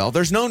someone's doorbell.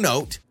 There's no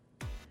note.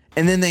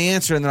 And then they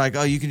answer and they're like,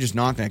 oh, you can just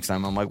knock next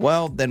time. I'm like,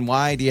 well, then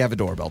why do you have a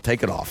doorbell?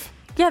 Take it off.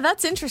 Yeah,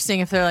 that's interesting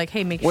if they're like,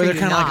 hey, make sure you knock.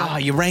 Where they're kind of like, oh,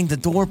 you rang the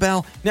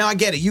doorbell? Now, I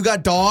get it. You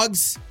got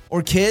dogs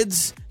or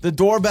kids. The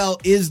doorbell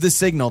is the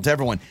signal to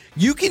everyone.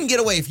 You can get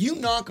away. If you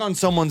knock on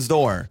someone's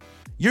door,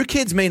 your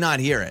kids may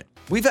not hear it.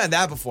 We've had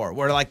that before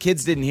where like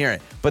kids didn't hear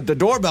it. But the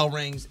doorbell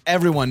rings,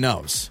 everyone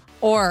knows.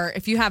 Or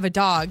if you have a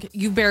dog,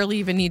 you barely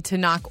even need to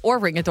knock or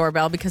ring a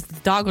doorbell because the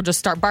dog will just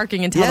start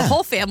barking and tell the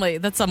whole family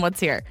that someone's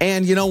here.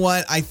 And you know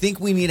what? I think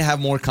we need to have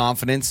more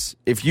confidence.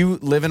 If you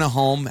live in a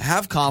home,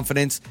 have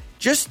confidence.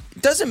 Just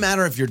doesn't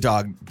matter if your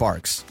dog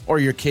barks or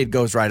your kid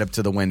goes right up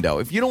to the window.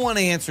 If you don't want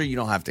to answer, you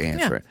don't have to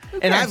answer it.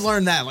 And I've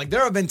learned that. Like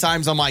there have been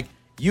times I'm like,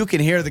 you can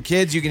hear the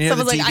kids, you can hear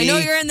Someone's the TV. like, I know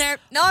you're in there.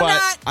 No, I'm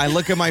not. I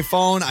look at my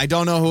phone. I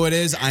don't know who it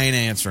is. I ain't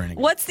answering.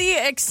 What's the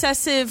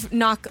excessive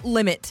knock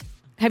limit?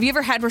 Have you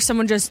ever had where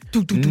someone just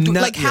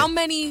like how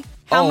many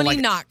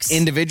knocks?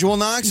 Individual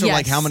knocks or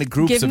like how many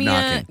groups of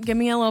knocking? Give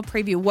me a little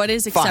preview. What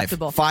is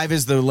acceptable? 5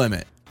 is the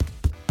limit.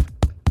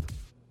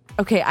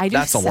 Okay, I do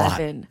That's 7.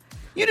 A lot.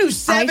 You do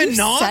 7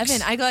 knocks?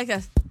 7. I go like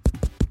this.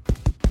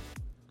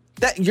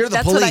 You're the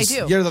That's police.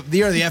 What I do.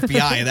 You're the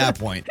FBI at that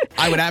point.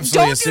 I would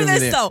absolutely assume Don't do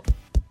this though.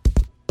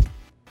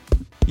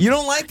 You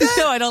don't like that?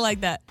 No, I don't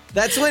like that.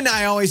 That's when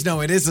I always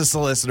know it is a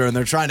solicitor and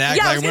they're trying to act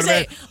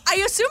like I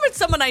assume it's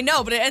someone I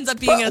know, but it ends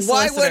up being a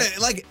solicitor. Why would it?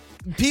 Like,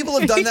 people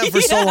have done that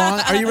for so long.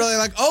 Are you really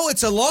like, oh,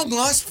 it's a long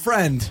lost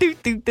friend?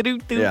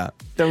 Yeah.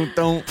 Don't.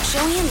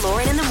 Joey and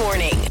Lauren in the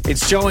morning.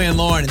 It's Joey and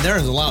Lauren, and there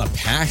is a lot of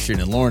passion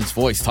in Lauren's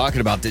voice talking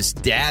about this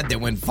dad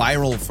that went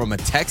viral from a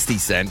text he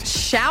sent.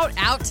 Shout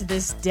out to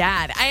this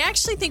dad. I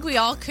actually think we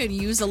all could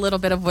use a little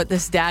bit of what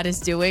this dad is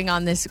doing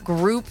on this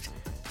group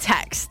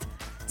text.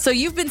 So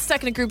you've been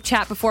stuck in a group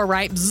chat before,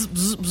 right? Bzz,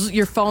 bzz, bzz,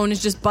 your phone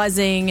is just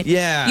buzzing.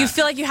 Yeah. You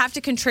feel like you have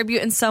to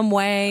contribute in some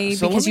way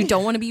because you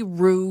don't want to be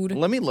rude.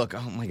 Let me look.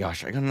 Oh, my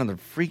gosh. I got another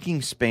freaking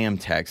spam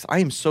text. I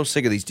am so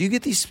sick of these. Do you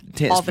get these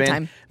All spam? the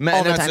time.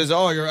 All the time. It says,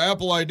 oh, your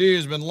Apple ID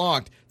has been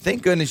locked.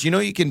 Thank goodness. You know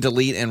you can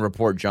delete and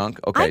report junk?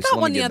 Okay, I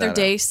got one the other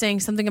day saying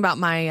something about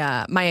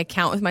my my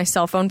account with my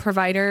cell phone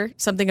provider,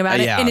 something about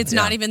it, and it's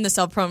not even the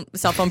cell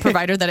phone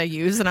provider that I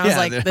use. And I was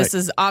like, this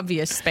is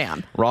obvious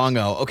spam.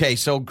 Wrong-o. Okay,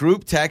 so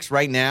group text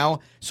right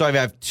now. So I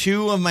have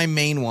two of my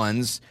main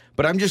ones,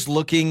 but I'm just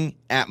looking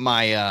at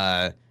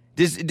my...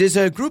 Does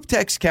a group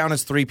text count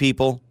as 3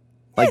 people?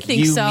 Like I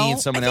think you, so. me,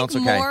 and someone else?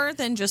 Okay. More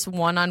than just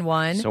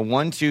one-on-one. So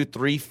 1, 2,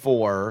 3,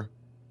 4,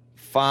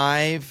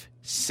 5,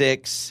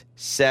 6,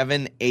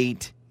 7,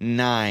 8,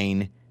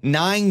 9.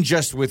 9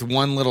 just with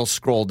one little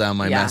scroll down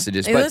my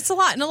messages. But it's a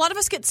lot. And a lot of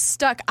us get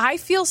stuck. I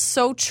feel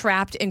so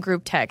trapped in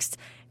group text,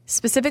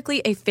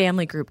 specifically a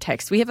family group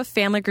text. We have a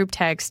family group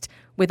text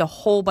with a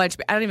whole bunch.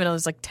 I don't even know.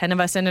 There's like 10 of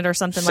us in it or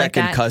something like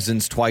that. Second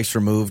cousins twice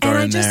removed and are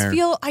I in just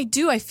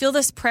there. I feel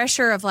this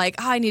pressure of like,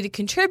 I need to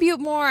contribute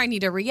more. I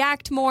need to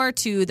react more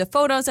to the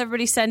photos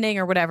everybody's sending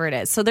or whatever it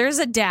is. So there's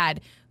a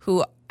dad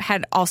who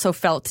had also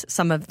felt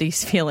some of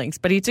these feelings,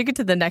 but he took it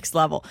to the next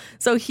level.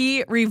 So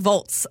he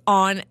revolts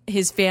on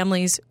his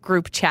family's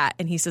group chat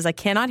and he says, I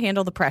cannot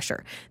handle the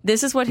pressure.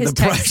 This is what his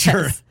text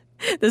says.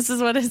 This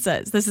is what it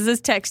says. This is his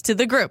text to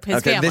the group,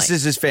 his family. This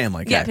is his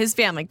family. Okay. Yeah, his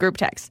family group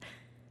text.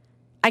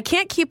 I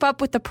can't keep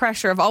up with the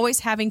pressure of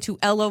always having to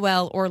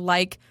LOL or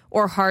like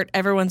or heart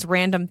everyone's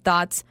random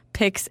thoughts,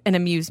 pics, and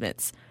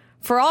amusements.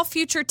 For all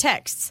future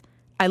texts,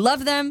 I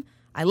love them,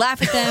 I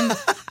laugh at them,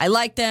 I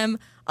like them.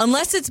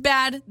 Unless it's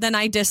bad, then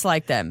I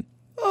dislike them.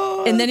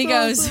 Oh, and then he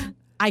goes,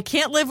 I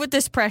can't live with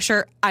this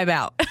pressure. I'm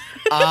out.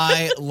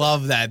 I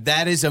love that.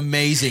 That is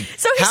amazing.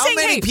 So he's How saying,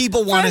 many hey,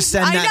 people want to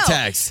send that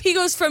text? He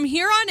goes, from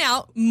here on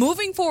out,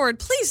 moving forward,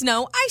 please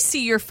know I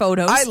see your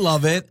photos. I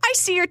love it. I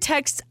see your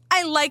texts.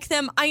 I like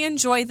them. I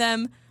enjoy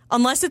them.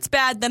 Unless it's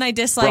bad, then I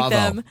dislike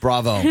them.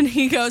 Bravo. And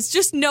he goes,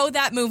 just know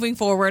that moving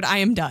forward, I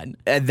am done.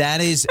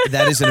 That is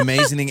an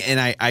amazing thing, and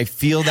I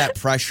feel that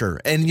pressure.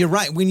 And you're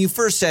right. When you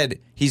first said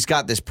he's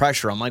got this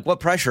pressure, I'm like, what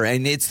pressure?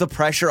 And it's the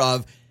pressure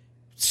of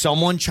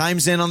someone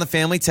chimes in on the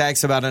family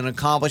text about an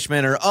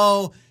accomplishment or,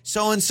 oh,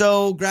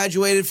 so-and-so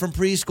graduated from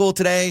preschool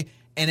today,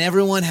 and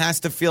everyone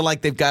has to feel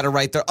like they've got to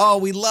write their, oh,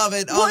 we love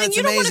it. Oh, well, that's and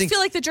you amazing. don't want to feel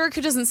like the jerk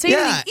who doesn't say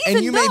anything.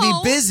 And you may be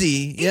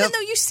busy. Even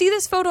though you see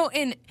this photo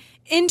and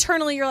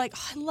internally you're like,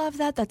 oh, I love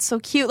that. That's so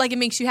cute. Like it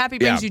makes you happy,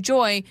 brings you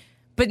joy.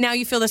 But now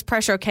you feel this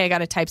pressure. Okay, I got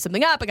to type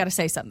something up. I got to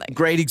say something.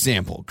 Great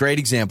example.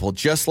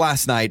 Just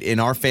last night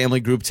in our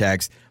family group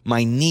text,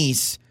 my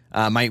niece,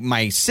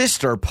 my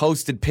sister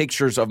posted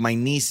pictures of my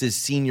niece's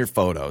senior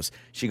photos.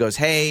 She goes,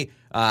 hey,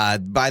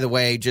 by the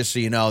way, just so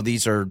you know,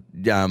 these are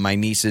my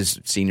niece's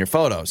senior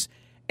photos.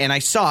 And I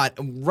saw it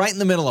right in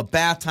the middle of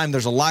bath time.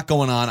 There's a lot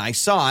going on. I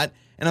saw it,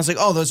 and I was like,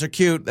 oh, those are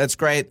cute. That's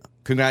great.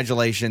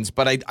 Congratulations.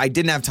 But I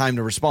didn't have time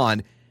to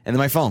respond. And then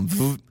my phone,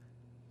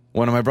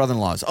 one of my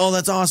brother-in-laws. Oh,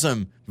 that's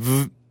awesome.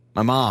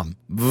 My mom,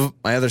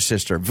 my other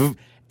sister.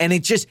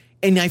 And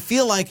and I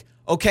feel like,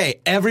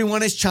 okay,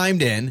 everyone has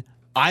chimed in.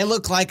 I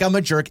look like I'm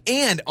a jerk.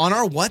 And on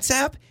our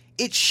WhatsApp,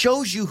 it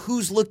shows you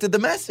who's looked at the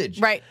message.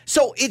 Right.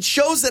 So it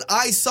shows that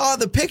I saw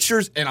the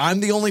pictures, and I'm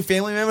the only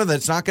family member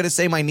that's not going to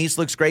say my niece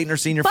looks great in her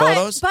senior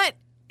photos. But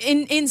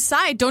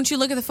inside, don't you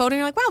look at the photo and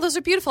you're like, wow, those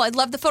are beautiful. I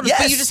love the photos.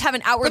 Yes, but you just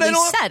haven't outwardly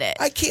said it.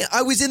 I can't.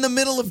 I was in the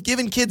middle of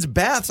giving kids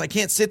baths. I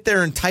can't sit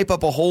there and type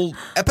up a whole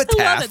epitaph.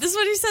 I love it. This is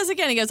what he says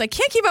again. He goes, I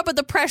can't keep up with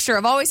the pressure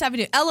of always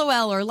having to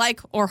LOL or like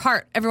or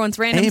heart everyone's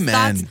random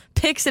thoughts,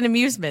 pics, and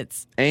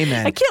amusements.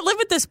 Amen. I can't live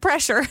with this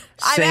pressure.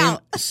 I'm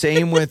out.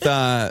 Same with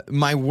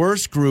my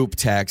worst group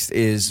text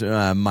is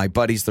my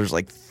buddies. There's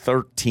like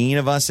 13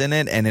 of us in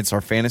it, and it's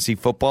our fantasy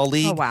football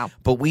league. Oh, wow.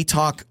 But we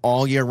talk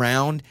all year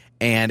round,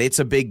 and it's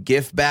a big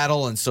GIF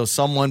battle. And so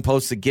someone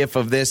posts a GIF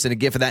of this and a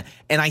GIF of that,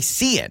 and I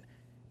see it,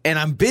 and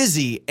I'm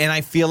busy, and I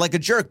feel like a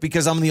jerk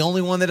because I'm the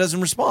only one that doesn't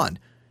respond.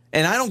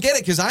 And I don't get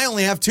it because I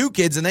only have 2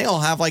 kids and they all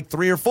have like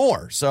 3 or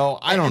 4. So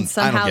I don't. And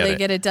somehow they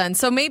get it done.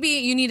 So maybe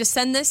you need to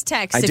send this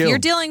text. If you're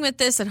dealing with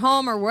this at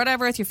home or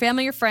whatever with your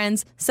family or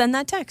friends, send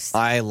that text.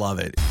 I love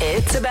it.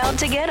 It's about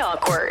to get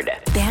awkward.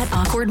 That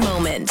awkward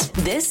moment.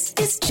 This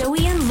is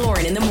Joey and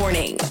Lauren in the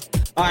morning.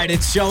 All right,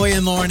 it's Joey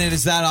and Lauren. It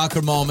is that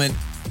awkward moment.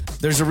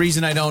 There's a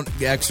reason I don't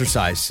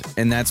exercise,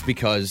 and that's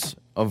because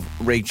of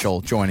Rachel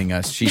joining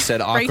us. She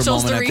said awkward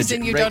Rachel's moment the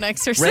reason you don't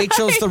exercise.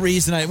 Rachel's the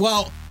reason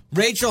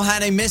Rachel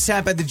had a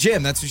mishap at the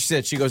gym. That's what she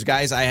said. She goes,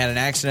 guys, I had an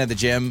accident at the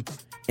gym.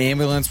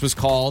 Ambulance was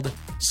called.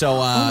 So,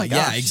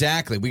 yeah,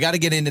 exactly. We got to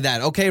get into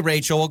that. Okay,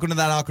 Rachel, welcome to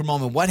that awkward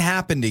moment. What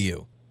happened to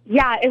you?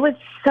 Yeah, it was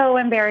so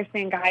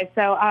embarrassing, guys.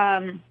 So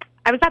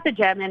I was at the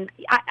gym, and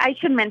I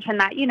should mention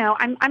that,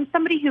 I'm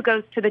somebody who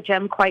goes to the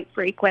gym quite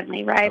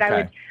frequently, right? Okay. I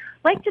would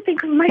like to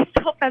think of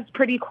myself as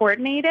pretty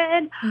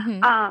coordinated.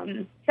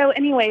 So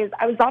anyways,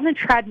 I was on the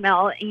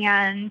treadmill,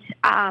 and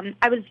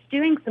I was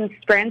doing some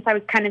sprints. I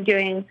was kind of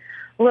doing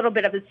a little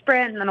bit of a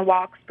sprint and then a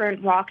walk,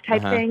 sprint, walk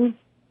type thing.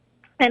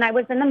 And I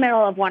was in the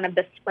middle of one of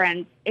the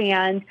sprints,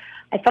 and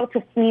I felt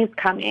a sneeze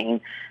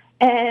coming.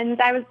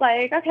 And I was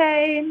like,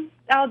 okay,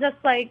 I'll just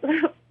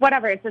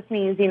whatever, it's a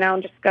sneeze,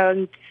 just go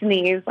and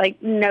sneeze,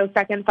 no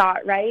second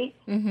thought, right?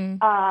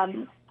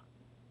 I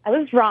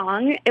was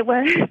wrong. It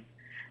was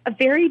a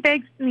very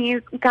big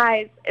sneeze.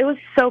 Guys, it was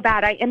so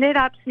bad. I ended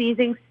up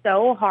sneezing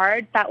so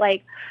hard that,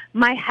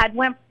 my head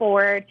went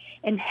forward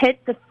and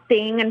hit the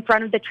thing in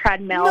front of the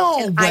treadmill.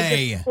 No and way.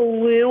 I just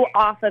flew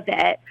off of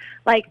it.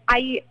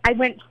 I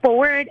went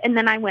forward, and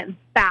then I went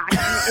back.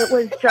 And it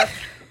was just...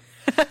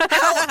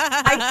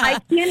 I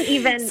can't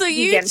even So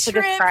you begin to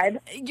describe.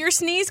 Your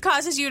sneeze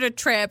causes you to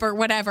trip or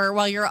whatever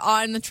while you're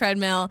on the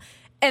treadmill.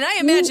 And I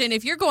imagine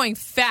if you're going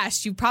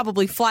fast, you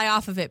probably fly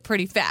off of it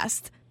pretty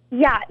fast.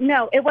 Yeah,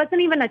 no, it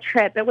wasn't even a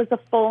trip. It was a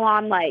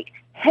full-on,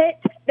 hit,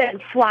 then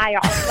fly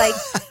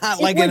off.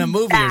 Like in a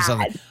movie or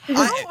something. It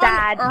was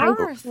bad.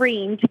 I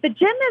screamed. The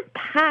gym is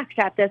packed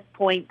at this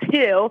point,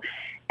 too.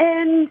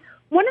 And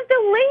one of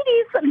the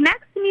ladies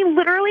next to me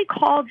literally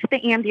called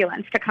the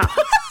ambulance to come.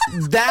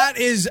 That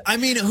is,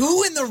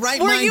 who in the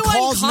right Were mind you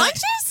calls...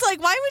 unconscious?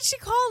 Why would she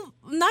call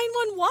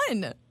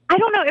 911? I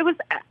don't know. It was,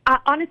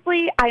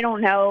 honestly, I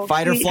don't know.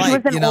 Fight or She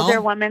flight, was an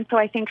older woman, so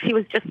I think she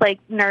was just,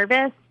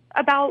 nervous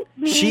about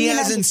me. She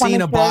hasn't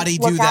seen a body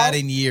do that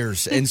in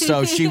years. And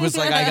so she was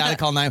like, I got to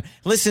call 911.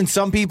 Listen,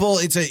 some people,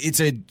 it's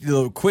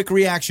a quick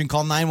reaction,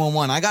 call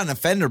 911. I got an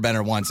offender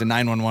bender once, and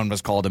 911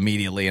 was called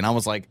immediately. And I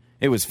was like,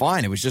 it was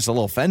fine. It was just a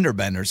little fender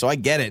bender, so I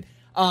get it.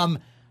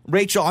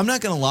 Rachel, I'm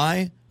not going to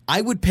lie. I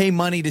would pay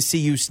money to see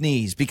you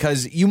sneeze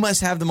because you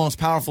must have the most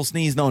powerful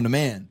sneeze known to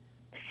man.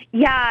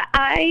 Yeah,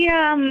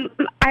 I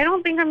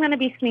don't think I'm going to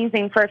be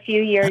sneezing for a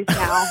few years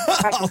now.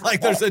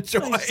 There's a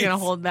choice. I'm just going to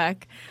hold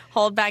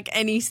back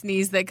any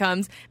sneeze that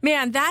comes.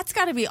 Man, that's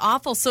got to be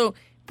awful. So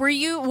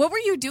what were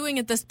you doing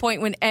at this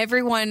point when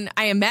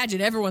I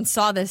imagine everyone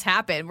saw this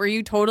happen? Were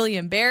you totally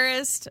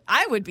embarrassed?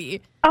 I would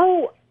be.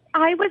 Oh,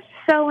 I was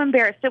so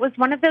embarrassed. It was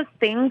one of those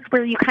things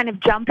where you kind of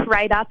jump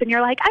right up and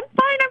you're like, I'm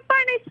fine,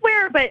 I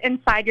swear. But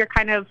inside you're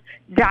kind of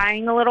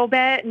dying a little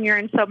bit and you're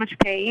in so much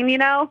pain,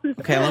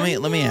 Okay,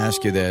 let me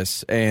ask you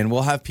this, and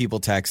we'll have people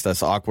text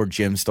us awkward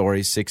gym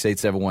stories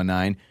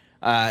 68719.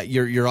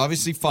 You're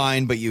obviously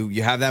fine, but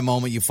you have that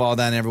moment, you fall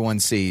down,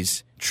 everyone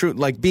sees. True,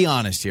 be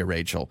honest here,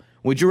 Rachel.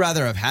 Would you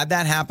rather have had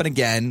that happen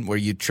again, where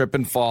you trip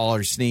and fall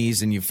or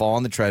sneeze and you fall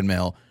on the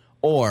treadmill,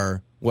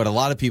 or what a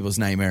lot of people's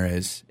nightmare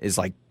is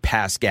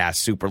pass gas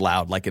super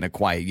loud, like in a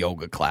quiet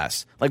yoga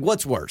class?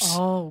 What's worse?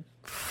 Oh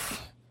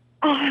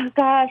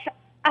gosh,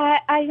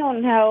 I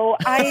don't know.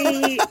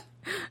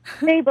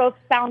 They both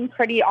sound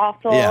pretty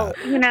awful,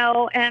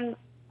 and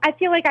I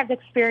feel like I've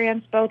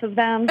experienced both of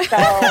them. So she's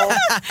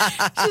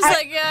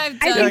I've done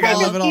I think I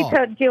just need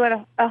to do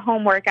a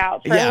home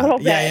workout for a little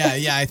bit.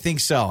 Yeah. I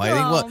think so.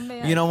 I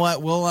think you know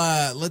what?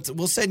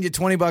 We'll send you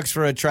 $20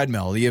 for a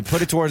treadmill. You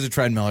put it towards a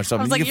treadmill or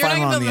something. I was you you're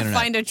can not find going to be able to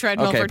find a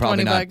treadmill for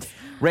 $20.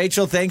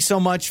 Rachel, thanks so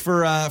much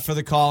for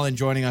the call and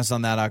joining us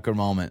on that awkward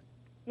moment.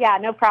 Yeah,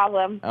 no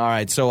problem. All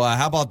right. So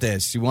how about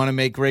this? You want to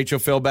make Rachel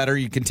feel better?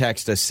 You can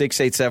text us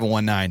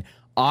 68719.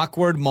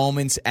 Awkward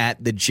moments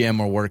at the gym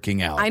or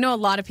working out. I know a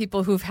lot of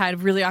people who've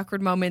had really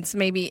awkward moments,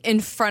 maybe in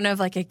front of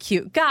a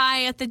cute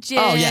guy at the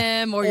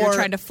gym, or you're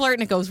trying to flirt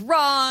and it goes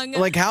wrong.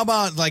 How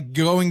about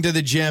going to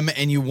the gym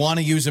and you want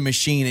to use a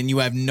machine and you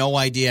have no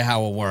idea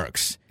how it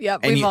works?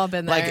 Yep, we've all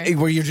been there.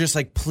 Where you're just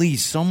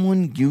please,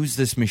 someone use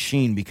this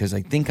machine because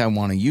I think I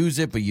want to use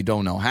it, but you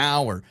don't know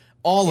how, or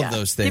all of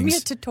those things. Give me a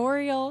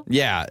tutorial.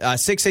 Yeah,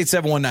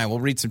 68719.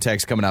 We'll read some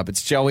text coming up.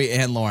 It's Joey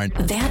and Lauren.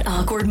 That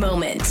awkward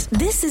moment.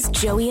 This is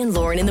Joey and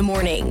Lauren in the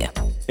morning.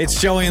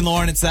 It's Joey and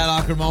Lauren. It's that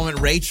awkward moment.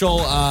 Rachel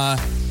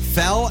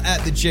fell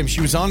at the gym.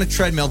 She was on a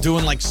treadmill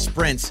doing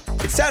sprints.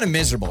 It sounded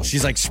miserable.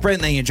 She's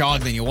sprint, then you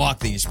jog, then you walk,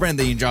 then you sprint,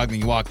 then you jog,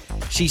 then you walk.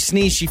 She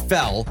sneezed, she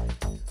fell.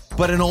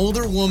 But an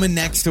older woman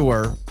next to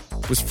her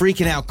was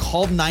freaking out,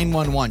 called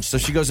 911. So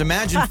she goes,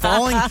 imagine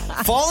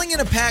falling in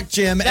a packed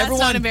gym. That's Everyone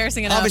not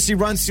embarrassing enough. Obviously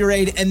runs to your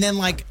aid. And then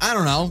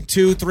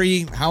 2,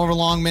 3, however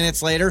long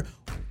minutes later,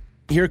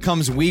 here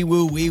comes wee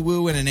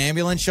woo, and an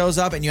ambulance shows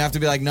up. And you have to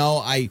be like, no,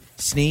 I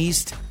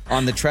sneezed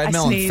on the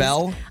treadmill and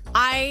fell.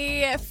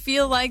 I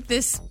feel like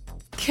this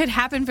could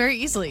happen very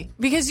easily.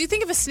 Because you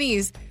think of a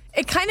sneeze,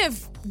 it kind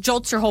of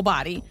jolts your whole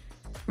body.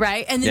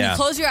 Right? And then you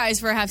close your eyes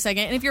for a half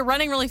second. And if you're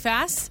running really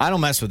fast, I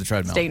don't mess with the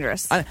treadmill. It's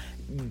dangerous.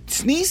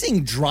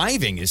 Sneezing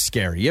driving is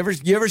scary. You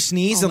ever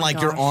sneeze and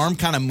your arm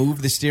kind of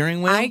move the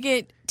steering wheel? I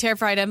get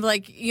terrified. I'm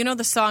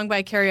the song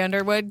by Carrie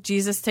Underwood,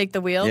 Jesus Take the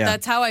Wheel? Yeah.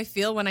 That's how I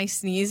feel when I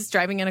sneeze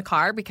driving in a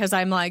car, because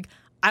I'm I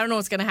don't know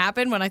what's going to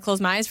happen when I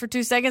close my eyes for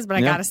 2 seconds, but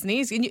I got to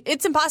sneeze. And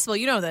it's impossible.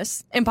 You know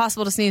this.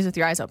 Impossible to sneeze with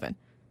your eyes open.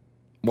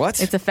 What?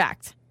 It's a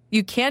fact.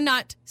 You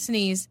cannot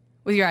sneeze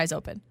with your eyes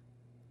open.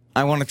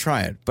 I want to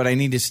try it, but I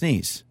need to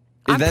sneeze.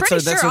 I'm that's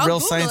pretty a sure. I'll real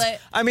Google science.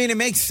 it. I mean, it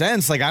makes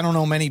sense. Like, I don't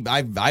know many.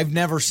 I've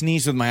never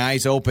sneezed with my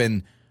eyes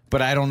open,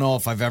 but I don't know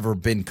if I've ever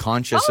been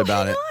conscious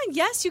about hang it. on.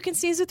 Yes, you can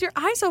sneeze with your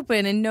eyes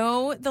open. And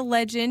no, the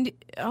legend.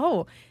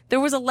 Oh, there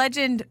was a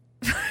legend.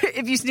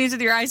 If you sneeze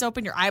with your eyes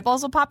open, your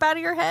eyeballs will pop out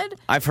of your head.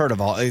 I've heard of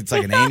all. It's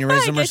like an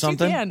aneurysm or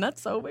something. You can.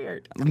 That's so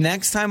weird.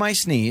 Next time I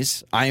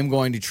sneeze, I am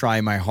going to try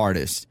my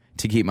hardest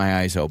to keep my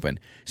eyes open.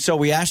 So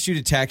we asked you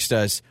to text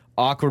us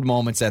awkward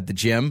moments at the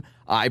gym.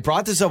 I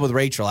brought this up with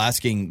Rachel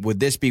asking, would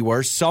this be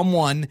worse?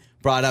 Someone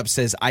brought up,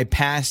 says, I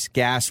passed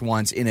gas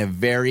once in a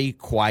very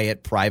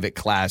quiet private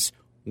class.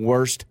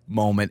 Worst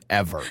moment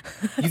ever.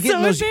 You get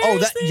So those?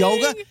 That embarrassing.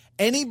 yoga?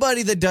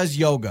 Anybody that does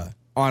yoga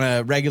on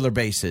a regular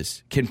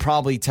basis can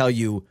probably tell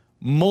you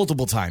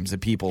multiple times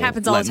that people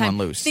Happens all let the time.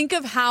 one loose. Think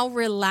of how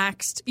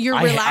relaxed you're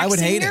I would relaxing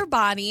hate your it.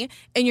 body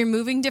and you're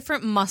moving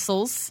different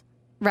muscles.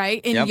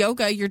 Right? In Yep.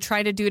 yoga, you're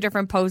trying to do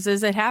different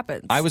poses. It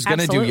happens. I was going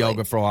to do Absolutely.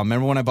 yoga for a while.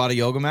 Remember when I bought a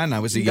yoga mat and I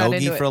was a You got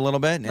yogi into for it a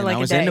little bit? And like I a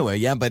was day. into it,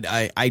 yeah. But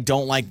I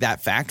don't like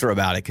that factor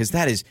about it because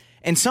that is,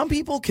 and some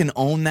people can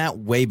own that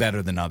way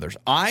better than others.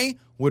 I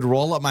would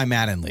roll up my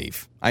mat and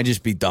leave. I'd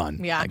just be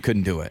done. Yeah. I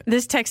couldn't do it.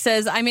 This text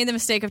says, I made the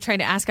mistake of trying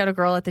to ask out a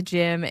girl at the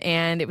gym,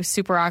 and it was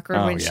super awkward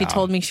Oh, when she yeah.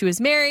 told me she was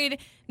married.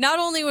 Not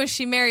only was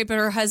she married, but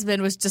her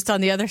husband was just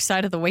on the other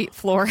side of the weight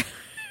floor.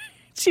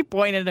 She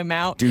pointed him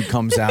out. Dude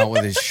comes out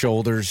with his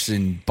shoulders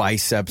and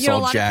biceps You know, a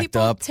all lot of jacked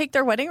people up. take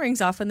their wedding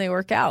rings off when they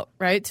work out,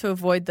 right? To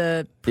avoid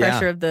the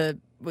pressure of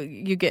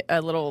you get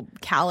a little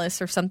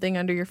callus or something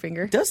under your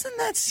finger. Doesn't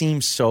that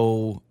seem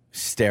so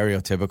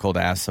stereotypical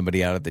to ask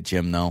somebody out at the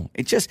gym, though?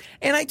 It just,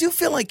 and I do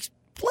feel like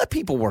let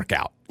people work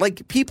out.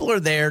 Like, people are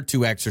there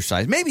to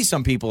exercise. Maybe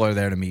some people are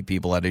there to meet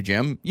people at a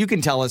gym. You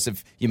can tell us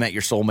if you met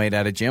your soulmate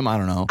at a gym. I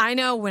don't know. I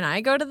know when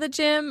I go to the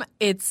gym,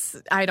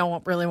 I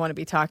don't really want to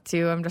be talked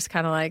to. I'm just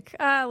kind of like,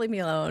 leave me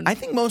alone. I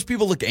think most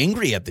people look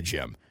angry at the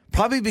gym.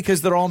 Probably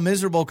because they're all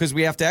miserable because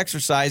we have to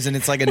exercise and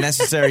it's like a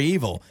necessary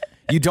evil.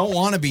 You don't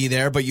want to be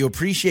there, but you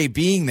appreciate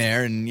being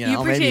there and you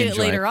maybe appreciate it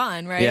enjoy later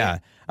on, right?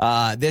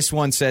 Yeah. This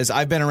one says,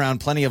 I've been around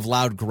plenty of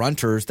loud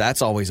grunters.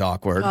 That's always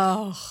awkward.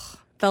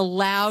 The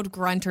loud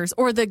grunters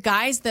or the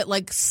guys that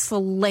like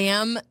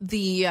slam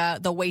the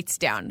weights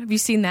down. Have you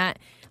seen that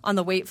on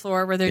the weight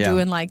floor where they're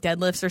doing like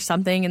deadlifts or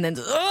something and then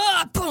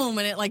boom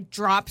and it like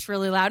drops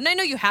really loud? And I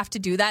know you have to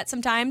do that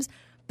sometimes,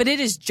 but it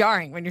is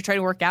jarring when you're trying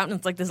to work out and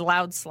it's like this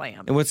loud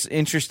slam. And what's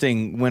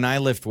interesting, when I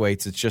lift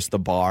weights, it's just the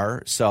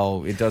bar,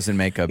 so it doesn't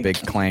make a big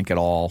clank at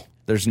all.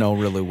 There's no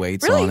really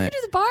weights Really? on You it.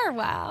 can do the bar?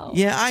 Wow.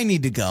 Yeah, I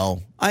need to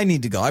go.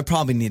 I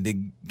probably need to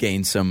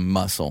gain some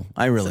muscle.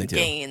 I really do.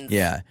 gains.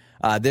 Yeah.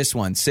 This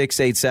one,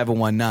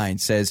 68719,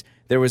 says,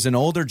 there was an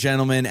older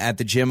gentleman at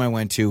the gym I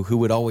went to who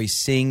would always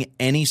sing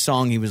any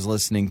song he was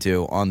listening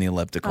to on the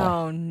elliptical.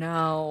 Oh,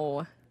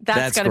 no. That's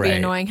That's got to be great.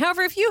 annoying.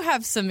 However, if you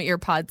have some ear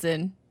pods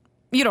in,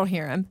 you don't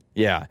hear him.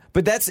 Yeah.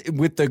 But that's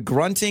with the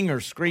grunting or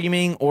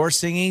screaming or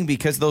singing,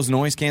 because those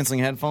noise-canceling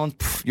headphones,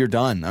 you're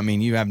done. I mean,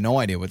 you have no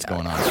idea what's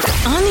going on.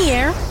 On the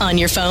air, on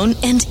your phone,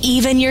 and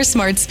even your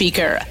smart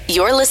speaker.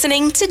 You're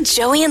listening to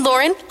Joey and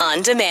Lauren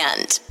on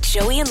demand.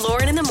 Joey and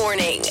Lauren in the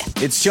morning.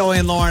 It's Joey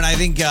and Lauren. I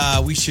think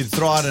we should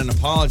throw out an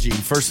apology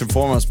first and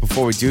foremost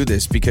before we do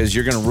this, because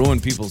you're going to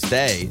ruin people's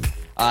day.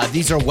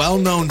 These are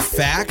well-known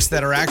facts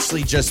that are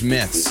actually just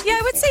myths. Yeah,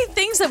 I would say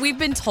things that we've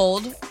been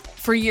told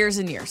for years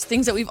and years.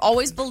 Things that we've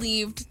always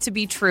believed to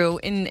be true.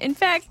 And in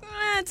fact,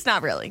 it's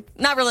not really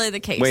the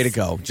case. Way to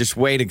go. Just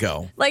way to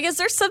go. Like, is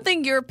there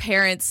something your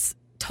parents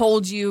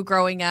told you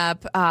growing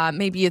up?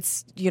 Maybe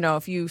it's,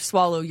 if you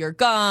swallow your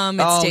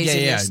gum, it stays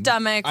in your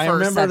stomach I for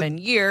remember 7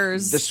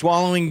 years. The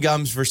swallowing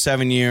gums for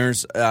 7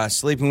 years,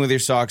 sleeping with your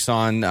socks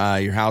on,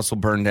 your house will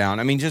burn down.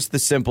 I mean, just the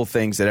simple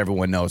things that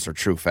everyone knows are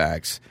true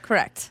facts.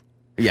 Correct.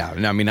 Yeah,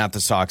 I mean, not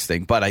the socks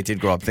thing, but I did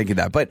grow up thinking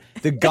that. But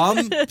the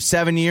gum,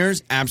 7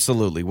 years,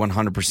 absolutely,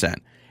 100%.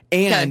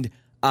 And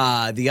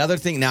the other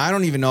thing, now I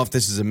don't even know if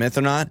this is a myth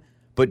or not,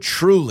 but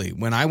truly,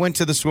 when I went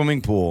to the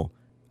swimming pool,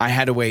 I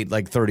had to wait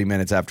like 30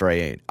 minutes after I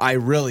ate. I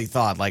really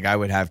thought like I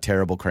would have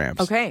terrible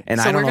cramps. Okay, and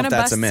so I don't we're know going if to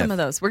that's bust a myth. some of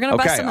those. We're going to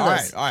bust some of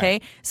those. All right.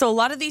 Okay, so a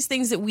lot of these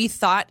things that we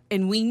thought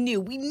and we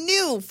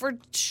knew for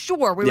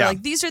sure. We were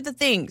like, these are the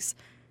things.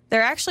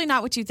 They're actually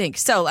not what you think.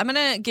 So I'm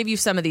going to give you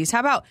some of these. How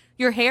about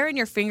your hair and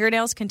your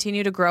fingernails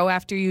continue to grow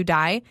after you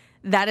die?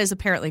 That is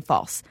apparently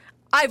false.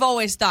 I've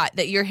always thought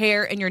that your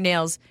hair and your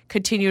nails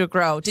continue to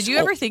grow. Did you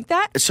ever think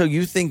that? So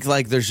you think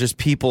like there's just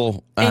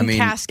people, In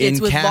caskets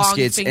with long and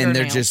they're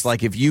fingernails. just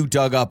like, if you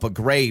dug up a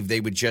grave,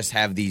 they would just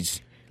have these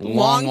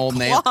long old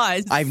nail.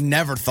 claws. I've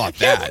never thought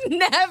that. You've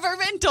never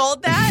been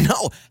told that?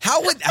 No.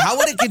 How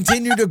would it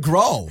continue to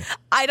grow?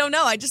 I don't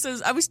know. I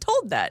was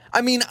told that.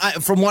 I mean,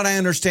 from what I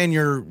understand,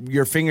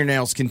 your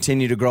fingernails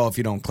continue to grow if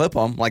you don't clip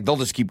them. Like, they'll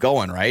just keep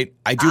going, right?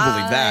 I do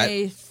believe that.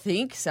 I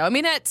think so. I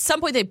mean, at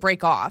some point they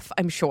break off,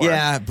 I'm sure.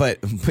 Yeah, but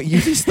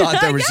you just thought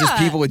there was just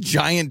people with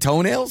giant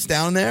toenails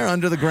down there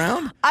under the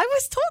ground? I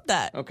was told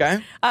that.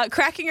 Okay.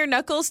 Cracking your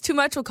knuckles too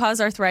much will cause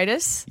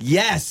arthritis.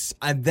 Yes,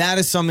 that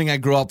is something I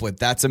grew up with.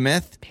 That's a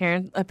myth.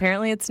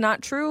 Apparently, it's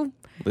not true.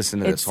 Listen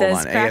to It this. Hold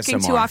says on. cracking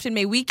ASMR. too often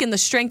may weaken the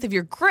strength of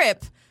your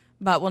grip,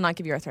 but will not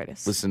give you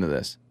arthritis. Listen to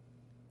this.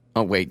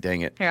 Oh, wait,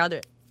 dang it. Here, I'll do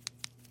it.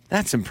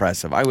 That's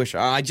impressive. I wish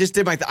I just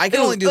did my I can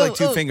only do like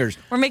two fingers.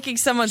 We're making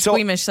someone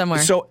squeamish somewhere.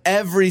 So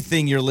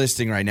everything you're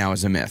listing right now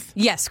is a myth.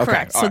 Yes, Okay,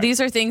 correct. all So right. these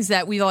are things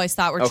that we've always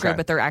thought were true, Okay.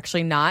 but they're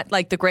actually not.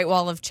 Like the Great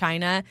Wall of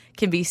China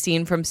can be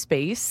seen from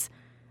space.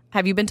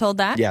 Have you been told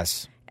that?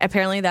 Yes.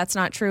 Apparently that's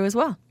not true as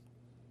well.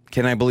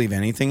 Can I believe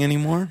anything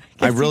anymore?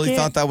 I Yes, you really can.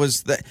 thought that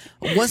was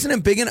wasn't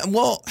it big enough?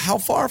 Well, how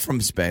far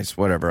from space?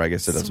 Whatever. I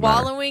guess it doesn't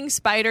matter. Swallowing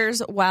spiders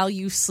while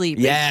you sleep.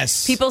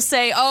 Yes. People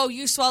say, oh,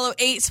 you swallow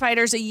 8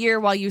 spiders a year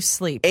while you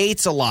sleep.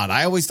 8's a lot.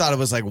 I always thought it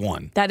was like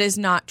 1. That is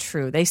not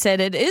true. They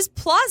said it is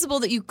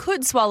plausible that you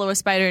could swallow a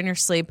spider in your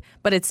sleep,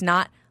 but it's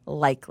not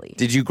likely.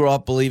 Did you grow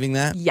up believing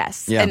that?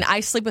 Yes. Yeah. And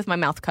I sleep with my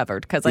mouth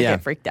covered because I Yeah.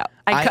 get freaked out.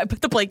 I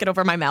put the blanket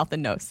over my mouth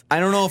and nose.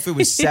 I don't know if it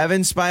was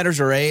 7 spiders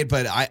or 8,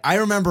 but I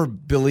remember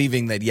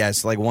believing that,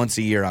 yes, like once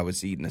a year I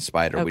was eating a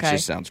spider, which Okay.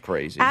 just sounds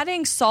crazy.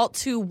 Adding salt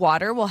to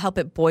water will help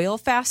it boil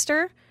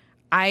faster.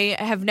 I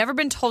have never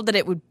been told that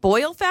it would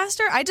boil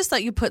faster. I just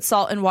thought you put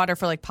salt in water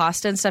for like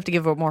pasta and stuff to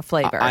give it more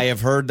flavor. I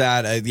have heard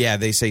that. Yeah,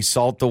 they say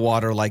salt the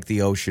water like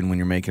the ocean when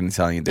you're making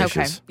Italian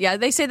dishes. Okay. Yeah,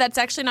 they say that's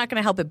actually not going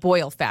to help it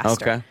boil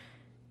faster. Okay.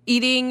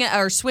 Eating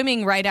or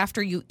swimming right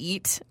after you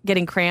eat,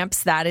 getting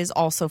cramps, that is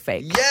also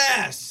fake.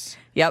 Yes.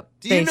 Yep.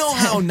 Do you know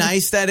how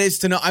nice that is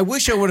to know? I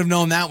wish I would have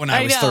known that when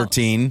I was know.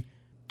 13.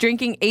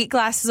 Drinking 8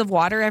 glasses of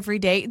water every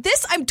day.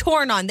 This I'm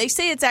torn on. They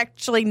say it's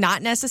actually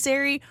not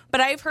necessary,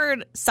 but I've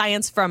heard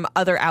science from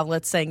other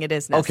outlets saying it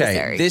is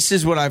necessary. Okay, this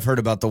is what I've heard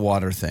about the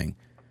water thing.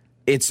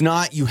 It's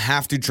not you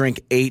have to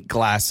drink 8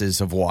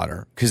 glasses of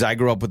water, because I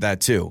grew up with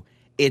that too.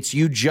 It's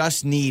you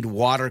just need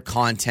water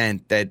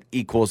content that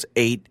equals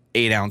 8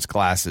 8-ounce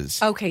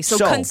glasses. Okay, so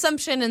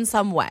consumption in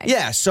some way.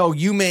 Yeah, so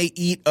you may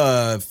eat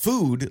a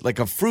food, like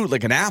a fruit,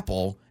 like an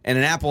apple, and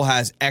an apple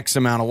has X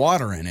amount of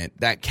water in it.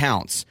 That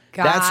counts.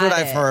 That's what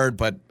I've heard,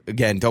 but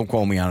again, don't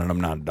quote me on it. I'm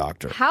not a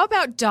doctor. How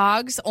about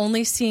dogs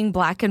only seeing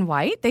black and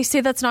white? They say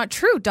that's not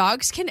true.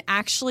 Dogs can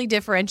actually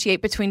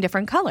differentiate between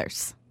different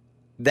colors.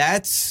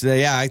 That's,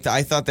 I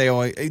thought they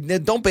always,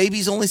 don't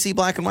babies only see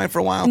black and white for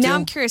a while, too? Now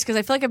I'm curious because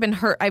I feel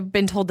like I've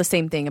been told the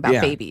same thing about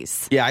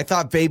babies. Yeah, I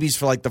thought babies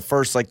for like the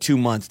first 2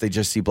 months, they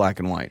just see black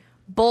and white.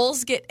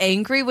 Bulls get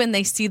angry when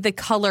they see the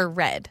color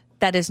red.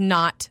 That is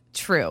not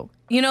true.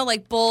 You know,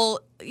 like bull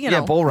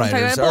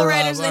riders. Bull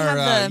riders, they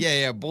have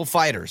the...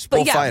 bullfighters. But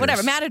Bullfighters.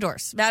 whatever,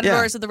 matadors.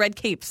 Matadors are the red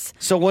capes.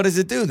 So what does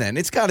it do then?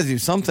 It's got to do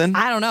something.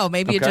 I don't know.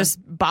 Maybe it just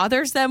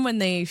bothers them when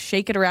they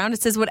shake it around.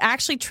 It says what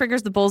actually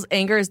triggers the bull's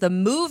anger is the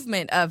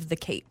movement of the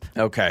cape.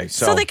 Okay,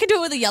 so they could do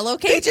it with a yellow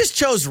cape. They just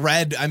chose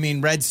red. I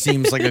mean, red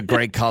seems like a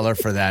great color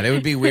for that. It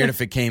would be weird if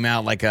it came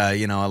out like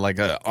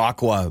a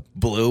aqua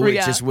blue.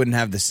 It just wouldn't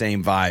have the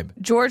same vibe.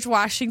 George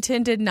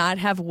Washington did not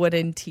have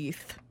wooden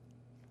teeth.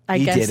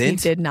 He guess didn't? he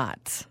did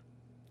not.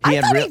 He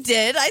I thought he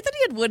did. I thought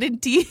he had wooden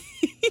teeth.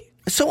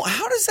 So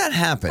how does that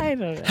happen? I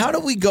don't know. How do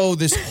we go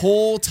this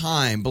whole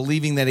time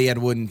believing that he had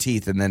wooden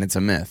teeth and then it's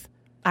a myth?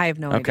 I have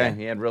no idea. Okay,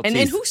 he had real and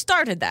teeth. And who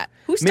started that?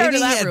 Who started Maybe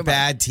that he had rumor?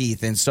 bad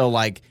teeth, and so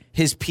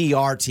his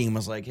PR team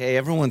was like, "Hey,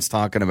 everyone's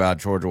talking about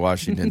George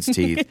Washington's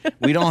teeth.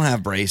 We don't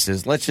have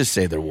braces. Let's just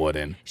say they're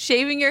wooden."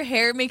 Shaving your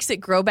hair makes it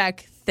grow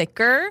back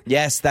thicker.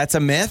 Yes, that's a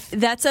myth.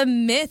 That's a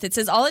myth. It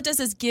says all it does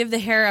is give the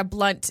hair a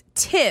blunt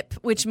tip,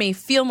 which may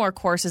feel more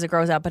coarse as it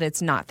grows out, but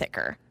it's not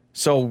thicker.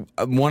 So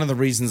one of the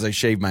reasons I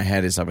shaved my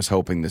head is I was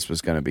hoping this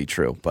was going to be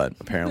true, but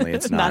apparently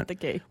it's not. Not the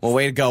case. Well,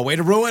 way to go. Way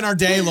to ruin our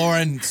day,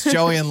 Lauren. It's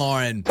Joey and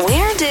Lauren.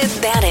 Where did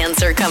that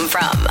answer come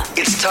from?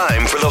 It's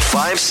time for the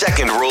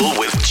 5-second rule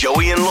with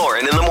Joey and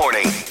Lauren in the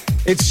morning.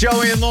 It's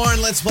Joey and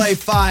Lauren. Let's play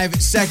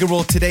 5-second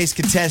rule. Today's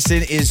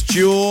contestant is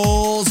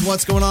Jules.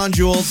 What's going on,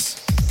 Jules?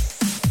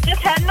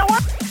 Just heading to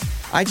work.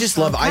 I just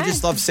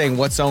love saying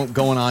what's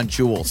going on,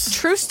 Jules.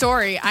 True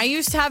story. I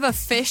used to have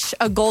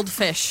a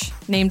goldfish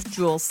named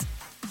Jules.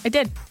 I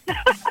did.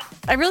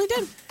 I really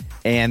did.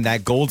 And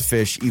that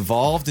goldfish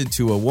evolved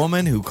into a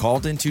woman who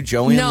called into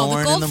Joey and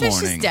Lauren in the morning. No, the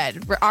goldfish is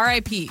dead.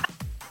 R.I.P.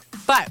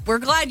 But we're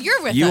glad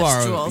you're with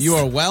us, Jules. You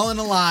are well and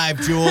alive,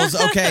 Jules.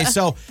 Okay,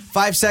 so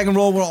 5-second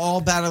rule. We're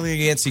all battling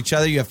against each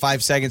other. You have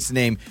 5 seconds to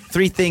name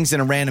 3 things in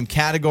a random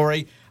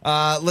category.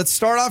 Let's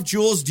start off,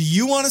 Jules. Do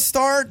you want to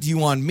start? Do you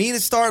want me to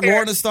start? Sure.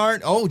 Lauren to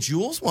start? Oh,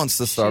 Jules wants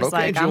to start. She's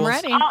Okay, like, Jules. I'm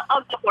ready.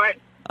 I'll go for it.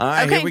 All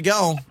right, Okay. here we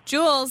go.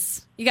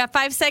 Jules, you got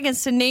 5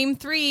 seconds to name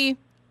 3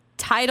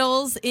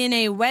 titles in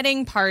a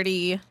wedding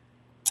party.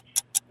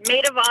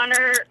 Maid of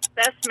honor,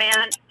 best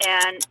man,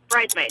 and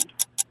bridesmaid.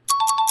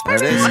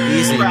 There it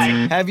is. Easy.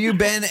 Right. Have you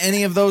been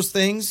any of those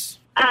things?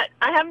 I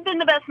haven't been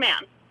the best man.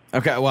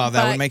 Okay, well,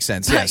 that would make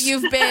sense. Yes.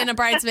 You've been a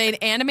bridesmaid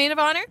and a maid of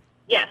honor?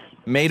 Yes.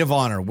 Maid of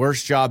honor,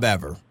 worst job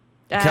ever.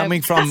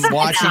 Coming from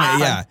watching it,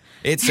 yeah.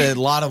 It's a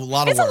lot of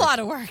work. It's a lot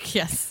of work,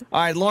 yes.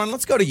 All right, Lauren,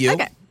 let's go to you.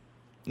 Okay.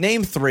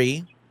 Name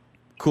 3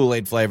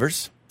 Kool-Aid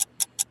flavors.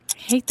 I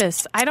hate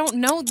this. I don't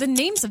know the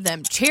names of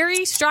them.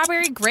 Cherry,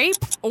 strawberry, grape,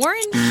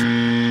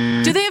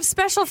 orange. Do they have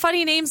special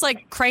funny names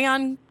like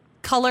crayon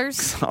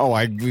colors? Oh,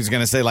 I was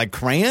going to say like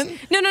crayon?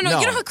 No. You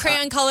know how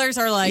crayon colors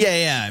are like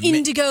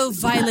indigo,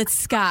 violet,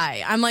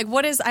 sky. I'm like,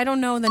 I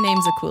don't know the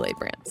names of Kool-Aid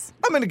brands.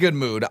 I'm in a good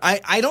mood.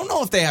 I don't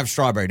know if they have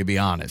strawberry, to be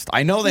honest.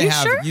 I know they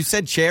have. Sure? You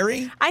said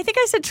cherry? I think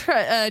I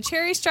said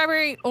cherry,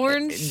 strawberry,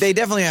 orange. They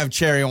definitely have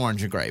cherry,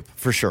 orange, and grape,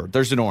 for sure.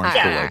 There's an orange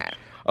Kool-Aid.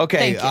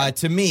 Okay,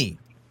 to me.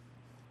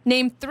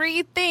 Name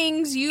 3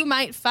 things you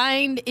might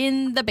find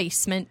in the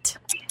basement.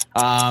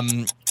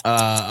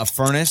 A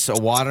furnace, a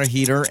water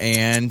heater,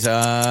 and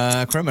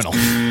a criminal.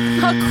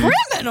 A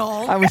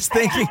criminal? I was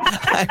thinking.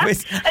 What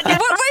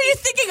were you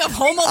thinking of?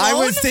 Home Alone? I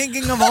was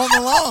thinking of Home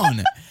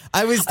Alone.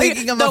 I was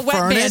thinking of a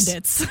furnace.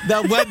 Bandits.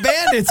 The wet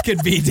bandits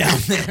could be down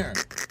there.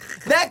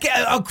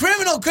 A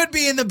criminal could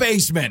be in the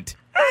basement.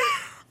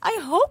 I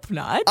hope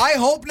not. I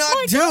hope not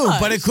too, gosh.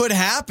 but it could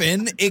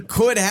happen. It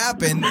could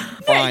happen.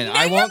 Fine.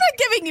 No, you're not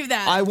giving you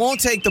that. I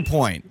won't take the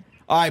point.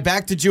 All right,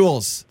 back to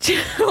Jules.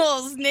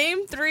 Jules,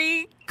 name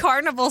 3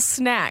 carnival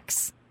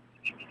snacks.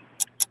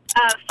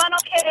 Funnel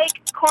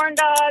cake, corn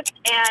dogs,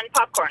 and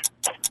popcorn.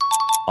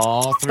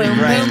 All 3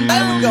 right.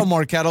 I would go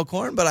more kettle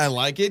corn, but I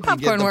like it. Popcorn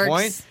you get the works.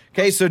 point.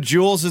 Okay, so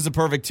Jules is a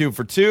perfect 2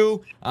 for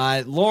 2.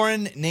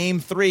 Lauren, name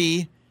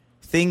 3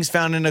 things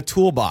found in a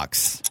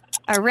toolbox.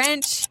 A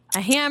wrench, a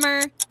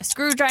hammer, a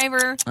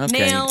screwdriver,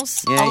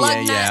 nails, Yeah, a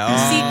lug nut, a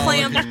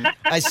C-clamp.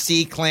 A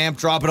C-clamp,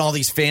 dropping all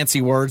these fancy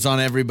words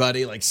on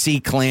everybody, like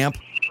C-clamp.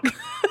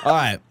 All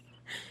right.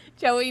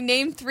 Joey,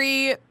 name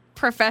 3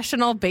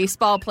 professional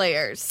baseball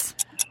players.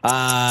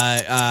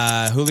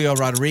 Julio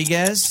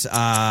Rodriguez.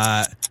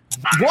 Why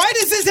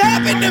does this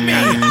happen to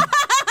me?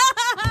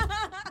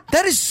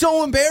 That is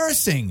so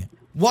embarrassing.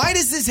 Why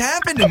does this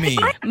happen to me?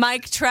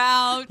 Mike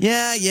Trout.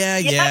 Yeah.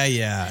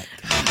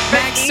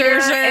 Max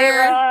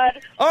Scherzer.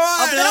 All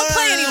right, they don't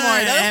play anymore.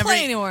 They don't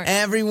play anymore.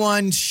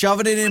 Everyone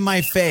shoving it in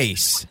my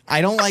face.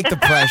 I don't like the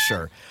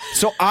pressure.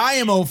 So I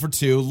am 0 for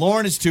 2.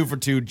 Lauren is 2 for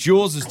 2.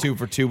 Jules is 2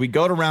 for 2. We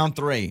go to round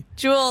 3.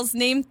 Jules,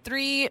 name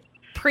 3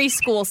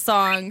 preschool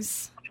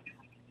songs.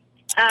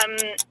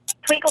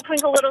 Twinkle,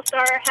 Twinkle, Little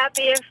Star,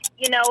 Happy If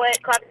You Know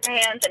It, Clap Your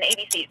Hands, and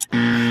ABCs.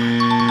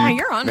 Oh,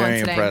 you're on Very one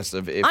today.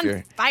 impressive.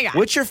 On fire.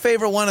 What's your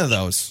favorite one of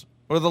those?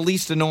 Or the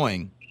least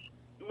annoying?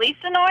 Least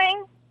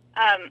annoying?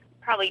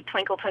 Probably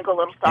Twinkle, Twinkle,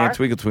 Little Star. Yeah,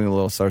 Twinkle, Twinkle,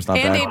 Little Star's not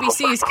And bad.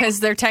 ABCs,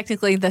 because they're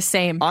technically the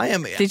same.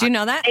 Did you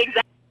know that?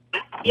 Exactly.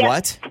 Yes.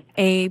 What?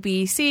 A,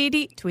 B, C,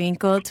 D,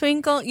 twinkle,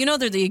 twinkle. You know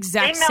they're the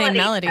exact same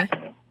melody.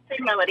 Same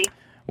melody.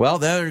 Well,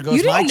 there You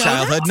goes didn't my know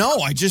childhood. that? No,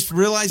 I just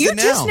realized it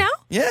now. Just now?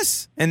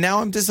 Yes, and now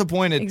I'm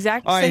disappointed.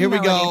 Exact All right, same here we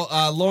melody.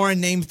 go.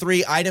 Lauren, name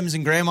 3 items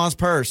in Grandma's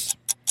purse.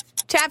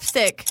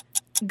 Chapstick,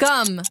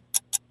 gum,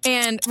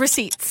 and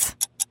receipts.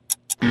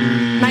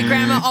 My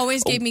grandma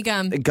always gave me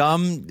gum.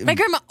 Gum. My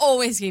grandma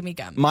always gave me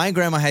gum. My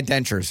grandma had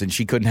dentures, and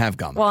she couldn't have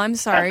gum. Well, I'm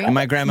sorry. And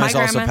my grandma's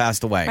also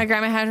passed away. My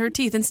grandma had her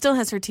teeth and still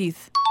has her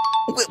teeth.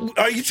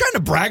 Are you trying to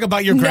brag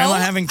about your grandma No,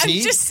 having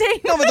teeth? I'm just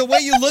saying. No, but the way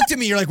you looked at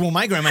me, you're like, well,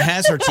 my grandma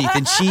has her teeth,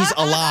 and she's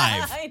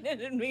alive. I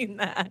didn't mean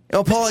that.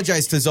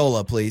 Apologize to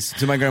Zola, please.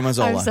 To my grandma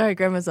Zola. I'm sorry,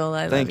 Grandma Zola.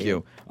 I love Thank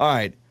you. All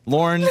right.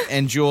 Lauren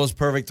and Jules,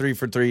 perfect 3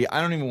 for 3.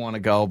 I don't even want to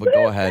go, but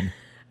go ahead.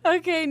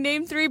 Okay,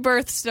 name 3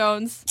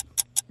 birthstones.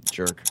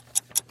 Jerk.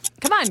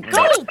 Come on,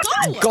 go.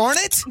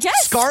 Garnet? Yes.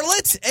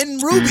 Scarlet?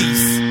 And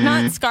rubies.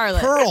 Not scarlet.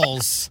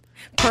 Pearls.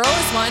 Pearl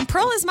is one.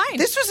 Pearl is mine.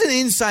 This was an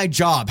inside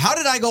job. How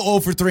did I go 0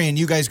 for 3 and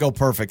you guys go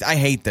perfect? I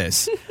hate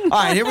this. All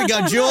right, here we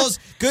go. Jules,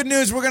 good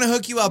news. We're going to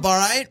hook you up, all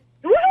right?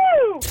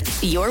 Woo!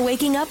 You're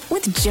waking up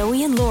with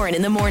Joey and Lauren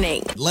in the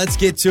morning. Let's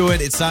get to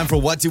it. It's time for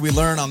What Did We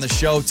Learn on the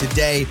show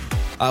today.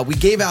 We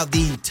gave out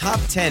the top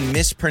 10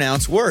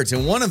 mispronounced words,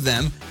 and one of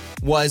them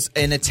was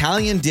an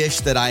Italian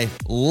dish that I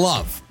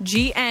love.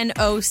 Gnocchi.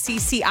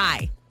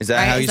 Is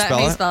that how you spell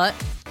it? How you spell it?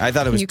 I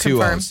thought it was You 2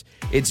 confirm. O's.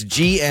 It's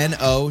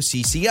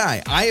Gnocchi.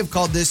 I have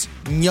called this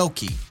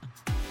gnocchi.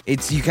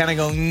 You kind of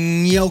go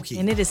gnocchi.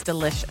 And it is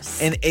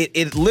delicious. And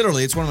it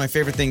literally, it's one of my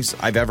favorite things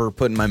I've ever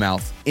put in my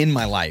mouth in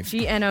my life.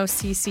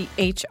 Gnocchi.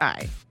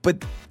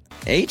 But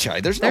H-I,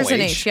 there's no H. There's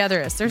an H. Yeah,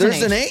 there is.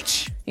 There's an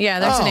H? Yeah,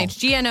 there's an Oh.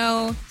 H.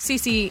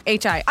 Gnocchi.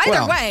 Either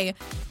Well. way,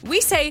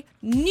 we say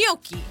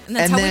gnocchi. And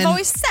that's And how then- we've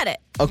always said it.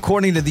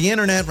 According to the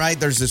internet, right,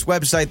 there's this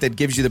website that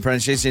gives you the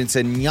pronunciation. It's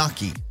a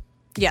gnocchi.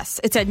 Yes,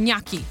 it's a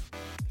gnocchi.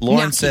 Lauren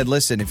Gnocchi. said,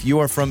 listen, if you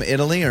are from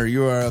Italy or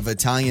you are of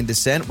Italian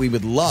descent, we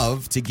would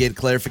love to get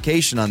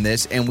clarification on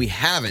this, and we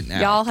have it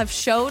now. Y'all have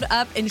showed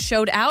up and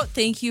showed out.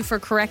 Thank you for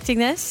correcting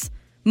this.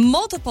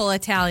 Multiple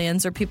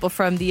Italians or people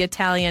from the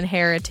Italian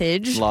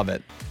heritage Love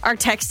it. are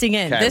texting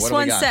in. Okay, This what do we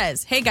one got?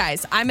 says, hey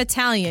guys, I'm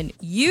Italian.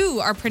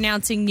 You are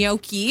pronouncing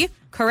gnocchi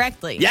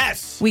correctly.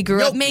 Yes. We grew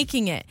up Gnocchi.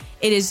 making it.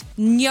 It is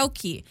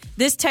gnocchi.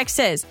 This text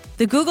says,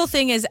 the Google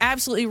thing is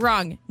absolutely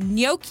wrong.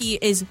 Gnocchi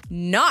is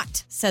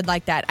not said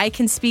like that. I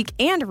can speak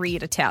and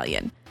read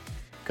Italian.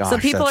 Gosh, so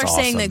people are that's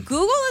saying awesome. that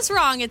Google is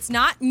wrong. It's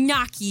not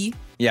gnocchi.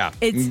 Yeah,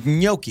 It's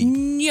gnocchi.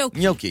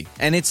 Gnocchi.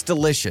 And it's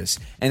delicious.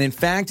 And in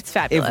fact,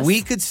 fabulous. if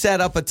we could set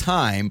up a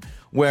time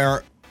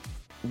where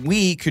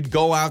we could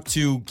go out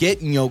to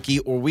get gnocchi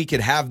or we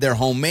could have their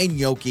homemade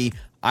gnocchi,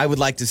 I would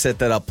like to set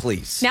that up,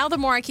 please. Now the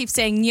more I keep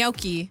saying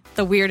gnocchi,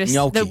 the weirdest,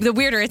 Gnocchi. the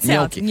weirder it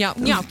sounds. Gnocchi.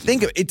 Gnocchi.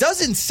 Think of it. It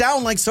doesn't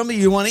sound like something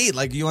you want to eat.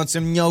 Like, you want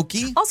some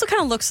gnocchi? Also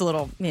kind of looks a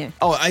little, yeah.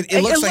 Oh,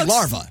 it looks like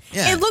larva.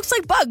 Yeah. It looks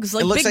like bugs,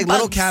 like it looks big like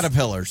bugs. little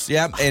caterpillars.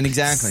 Yeah, and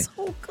exactly.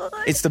 So good.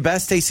 It's the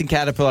best tasting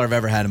caterpillar I've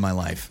ever had in my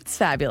life. It's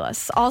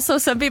fabulous. Also,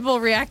 some people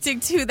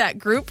reacting to that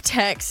group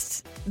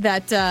text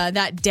that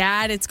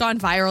dad, it's gone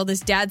viral.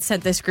 This dad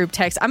sent this group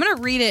text. I'm going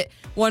to read it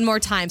one more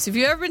time. So if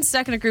you've ever been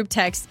stuck in a group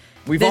text,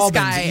 We've this all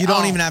been. guy, You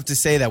don't even have to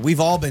say that. We've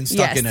all been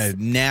stuck Yes. in a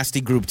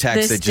nasty group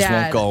text This that just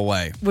won't dad go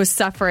away. was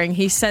suffering.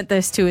 He sent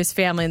this to his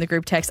family in the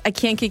group text. I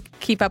can't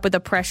keep up with the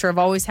pressure of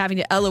always having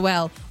to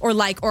LOL or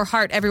like or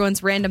heart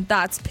everyone's random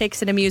thoughts,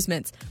 pics, and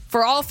amusements.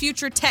 For all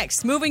future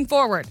texts moving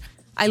forward,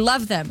 I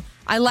love them.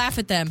 I laugh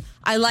at them.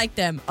 I like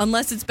them.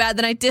 Unless it's bad,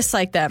 then I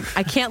dislike them.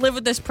 I can't live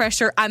with this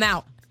pressure. I'm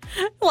out.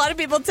 A lot of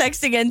people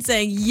texting in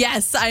saying,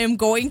 yes, I am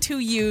going to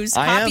use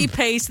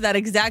copy-paste that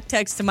exact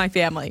text to my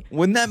family.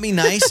 Wouldn't that be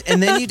nice?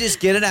 And then you just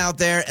get it out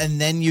there, and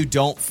then you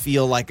don't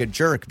feel like a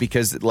jerk.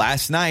 Because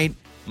last night,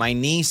 my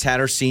niece had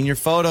her senior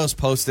photos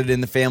posted in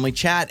the family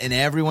chat, and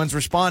everyone's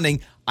responding.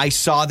 I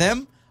saw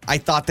them. I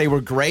thought they were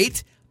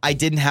great. I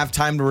didn't have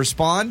time to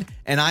respond,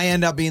 and I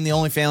end up being the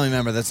only family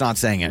member that's not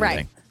saying anything.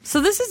 Right. So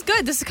this is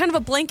good. This is kind of a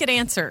blanket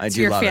answer I to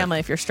do your love family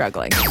if you're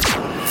struggling.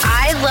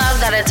 I love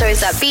that it's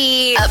always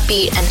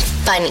upbeat and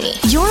funny.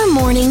 Your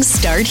mornings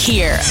start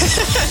here.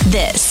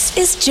 This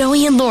is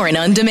Joey and Lauren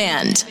on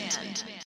Demand.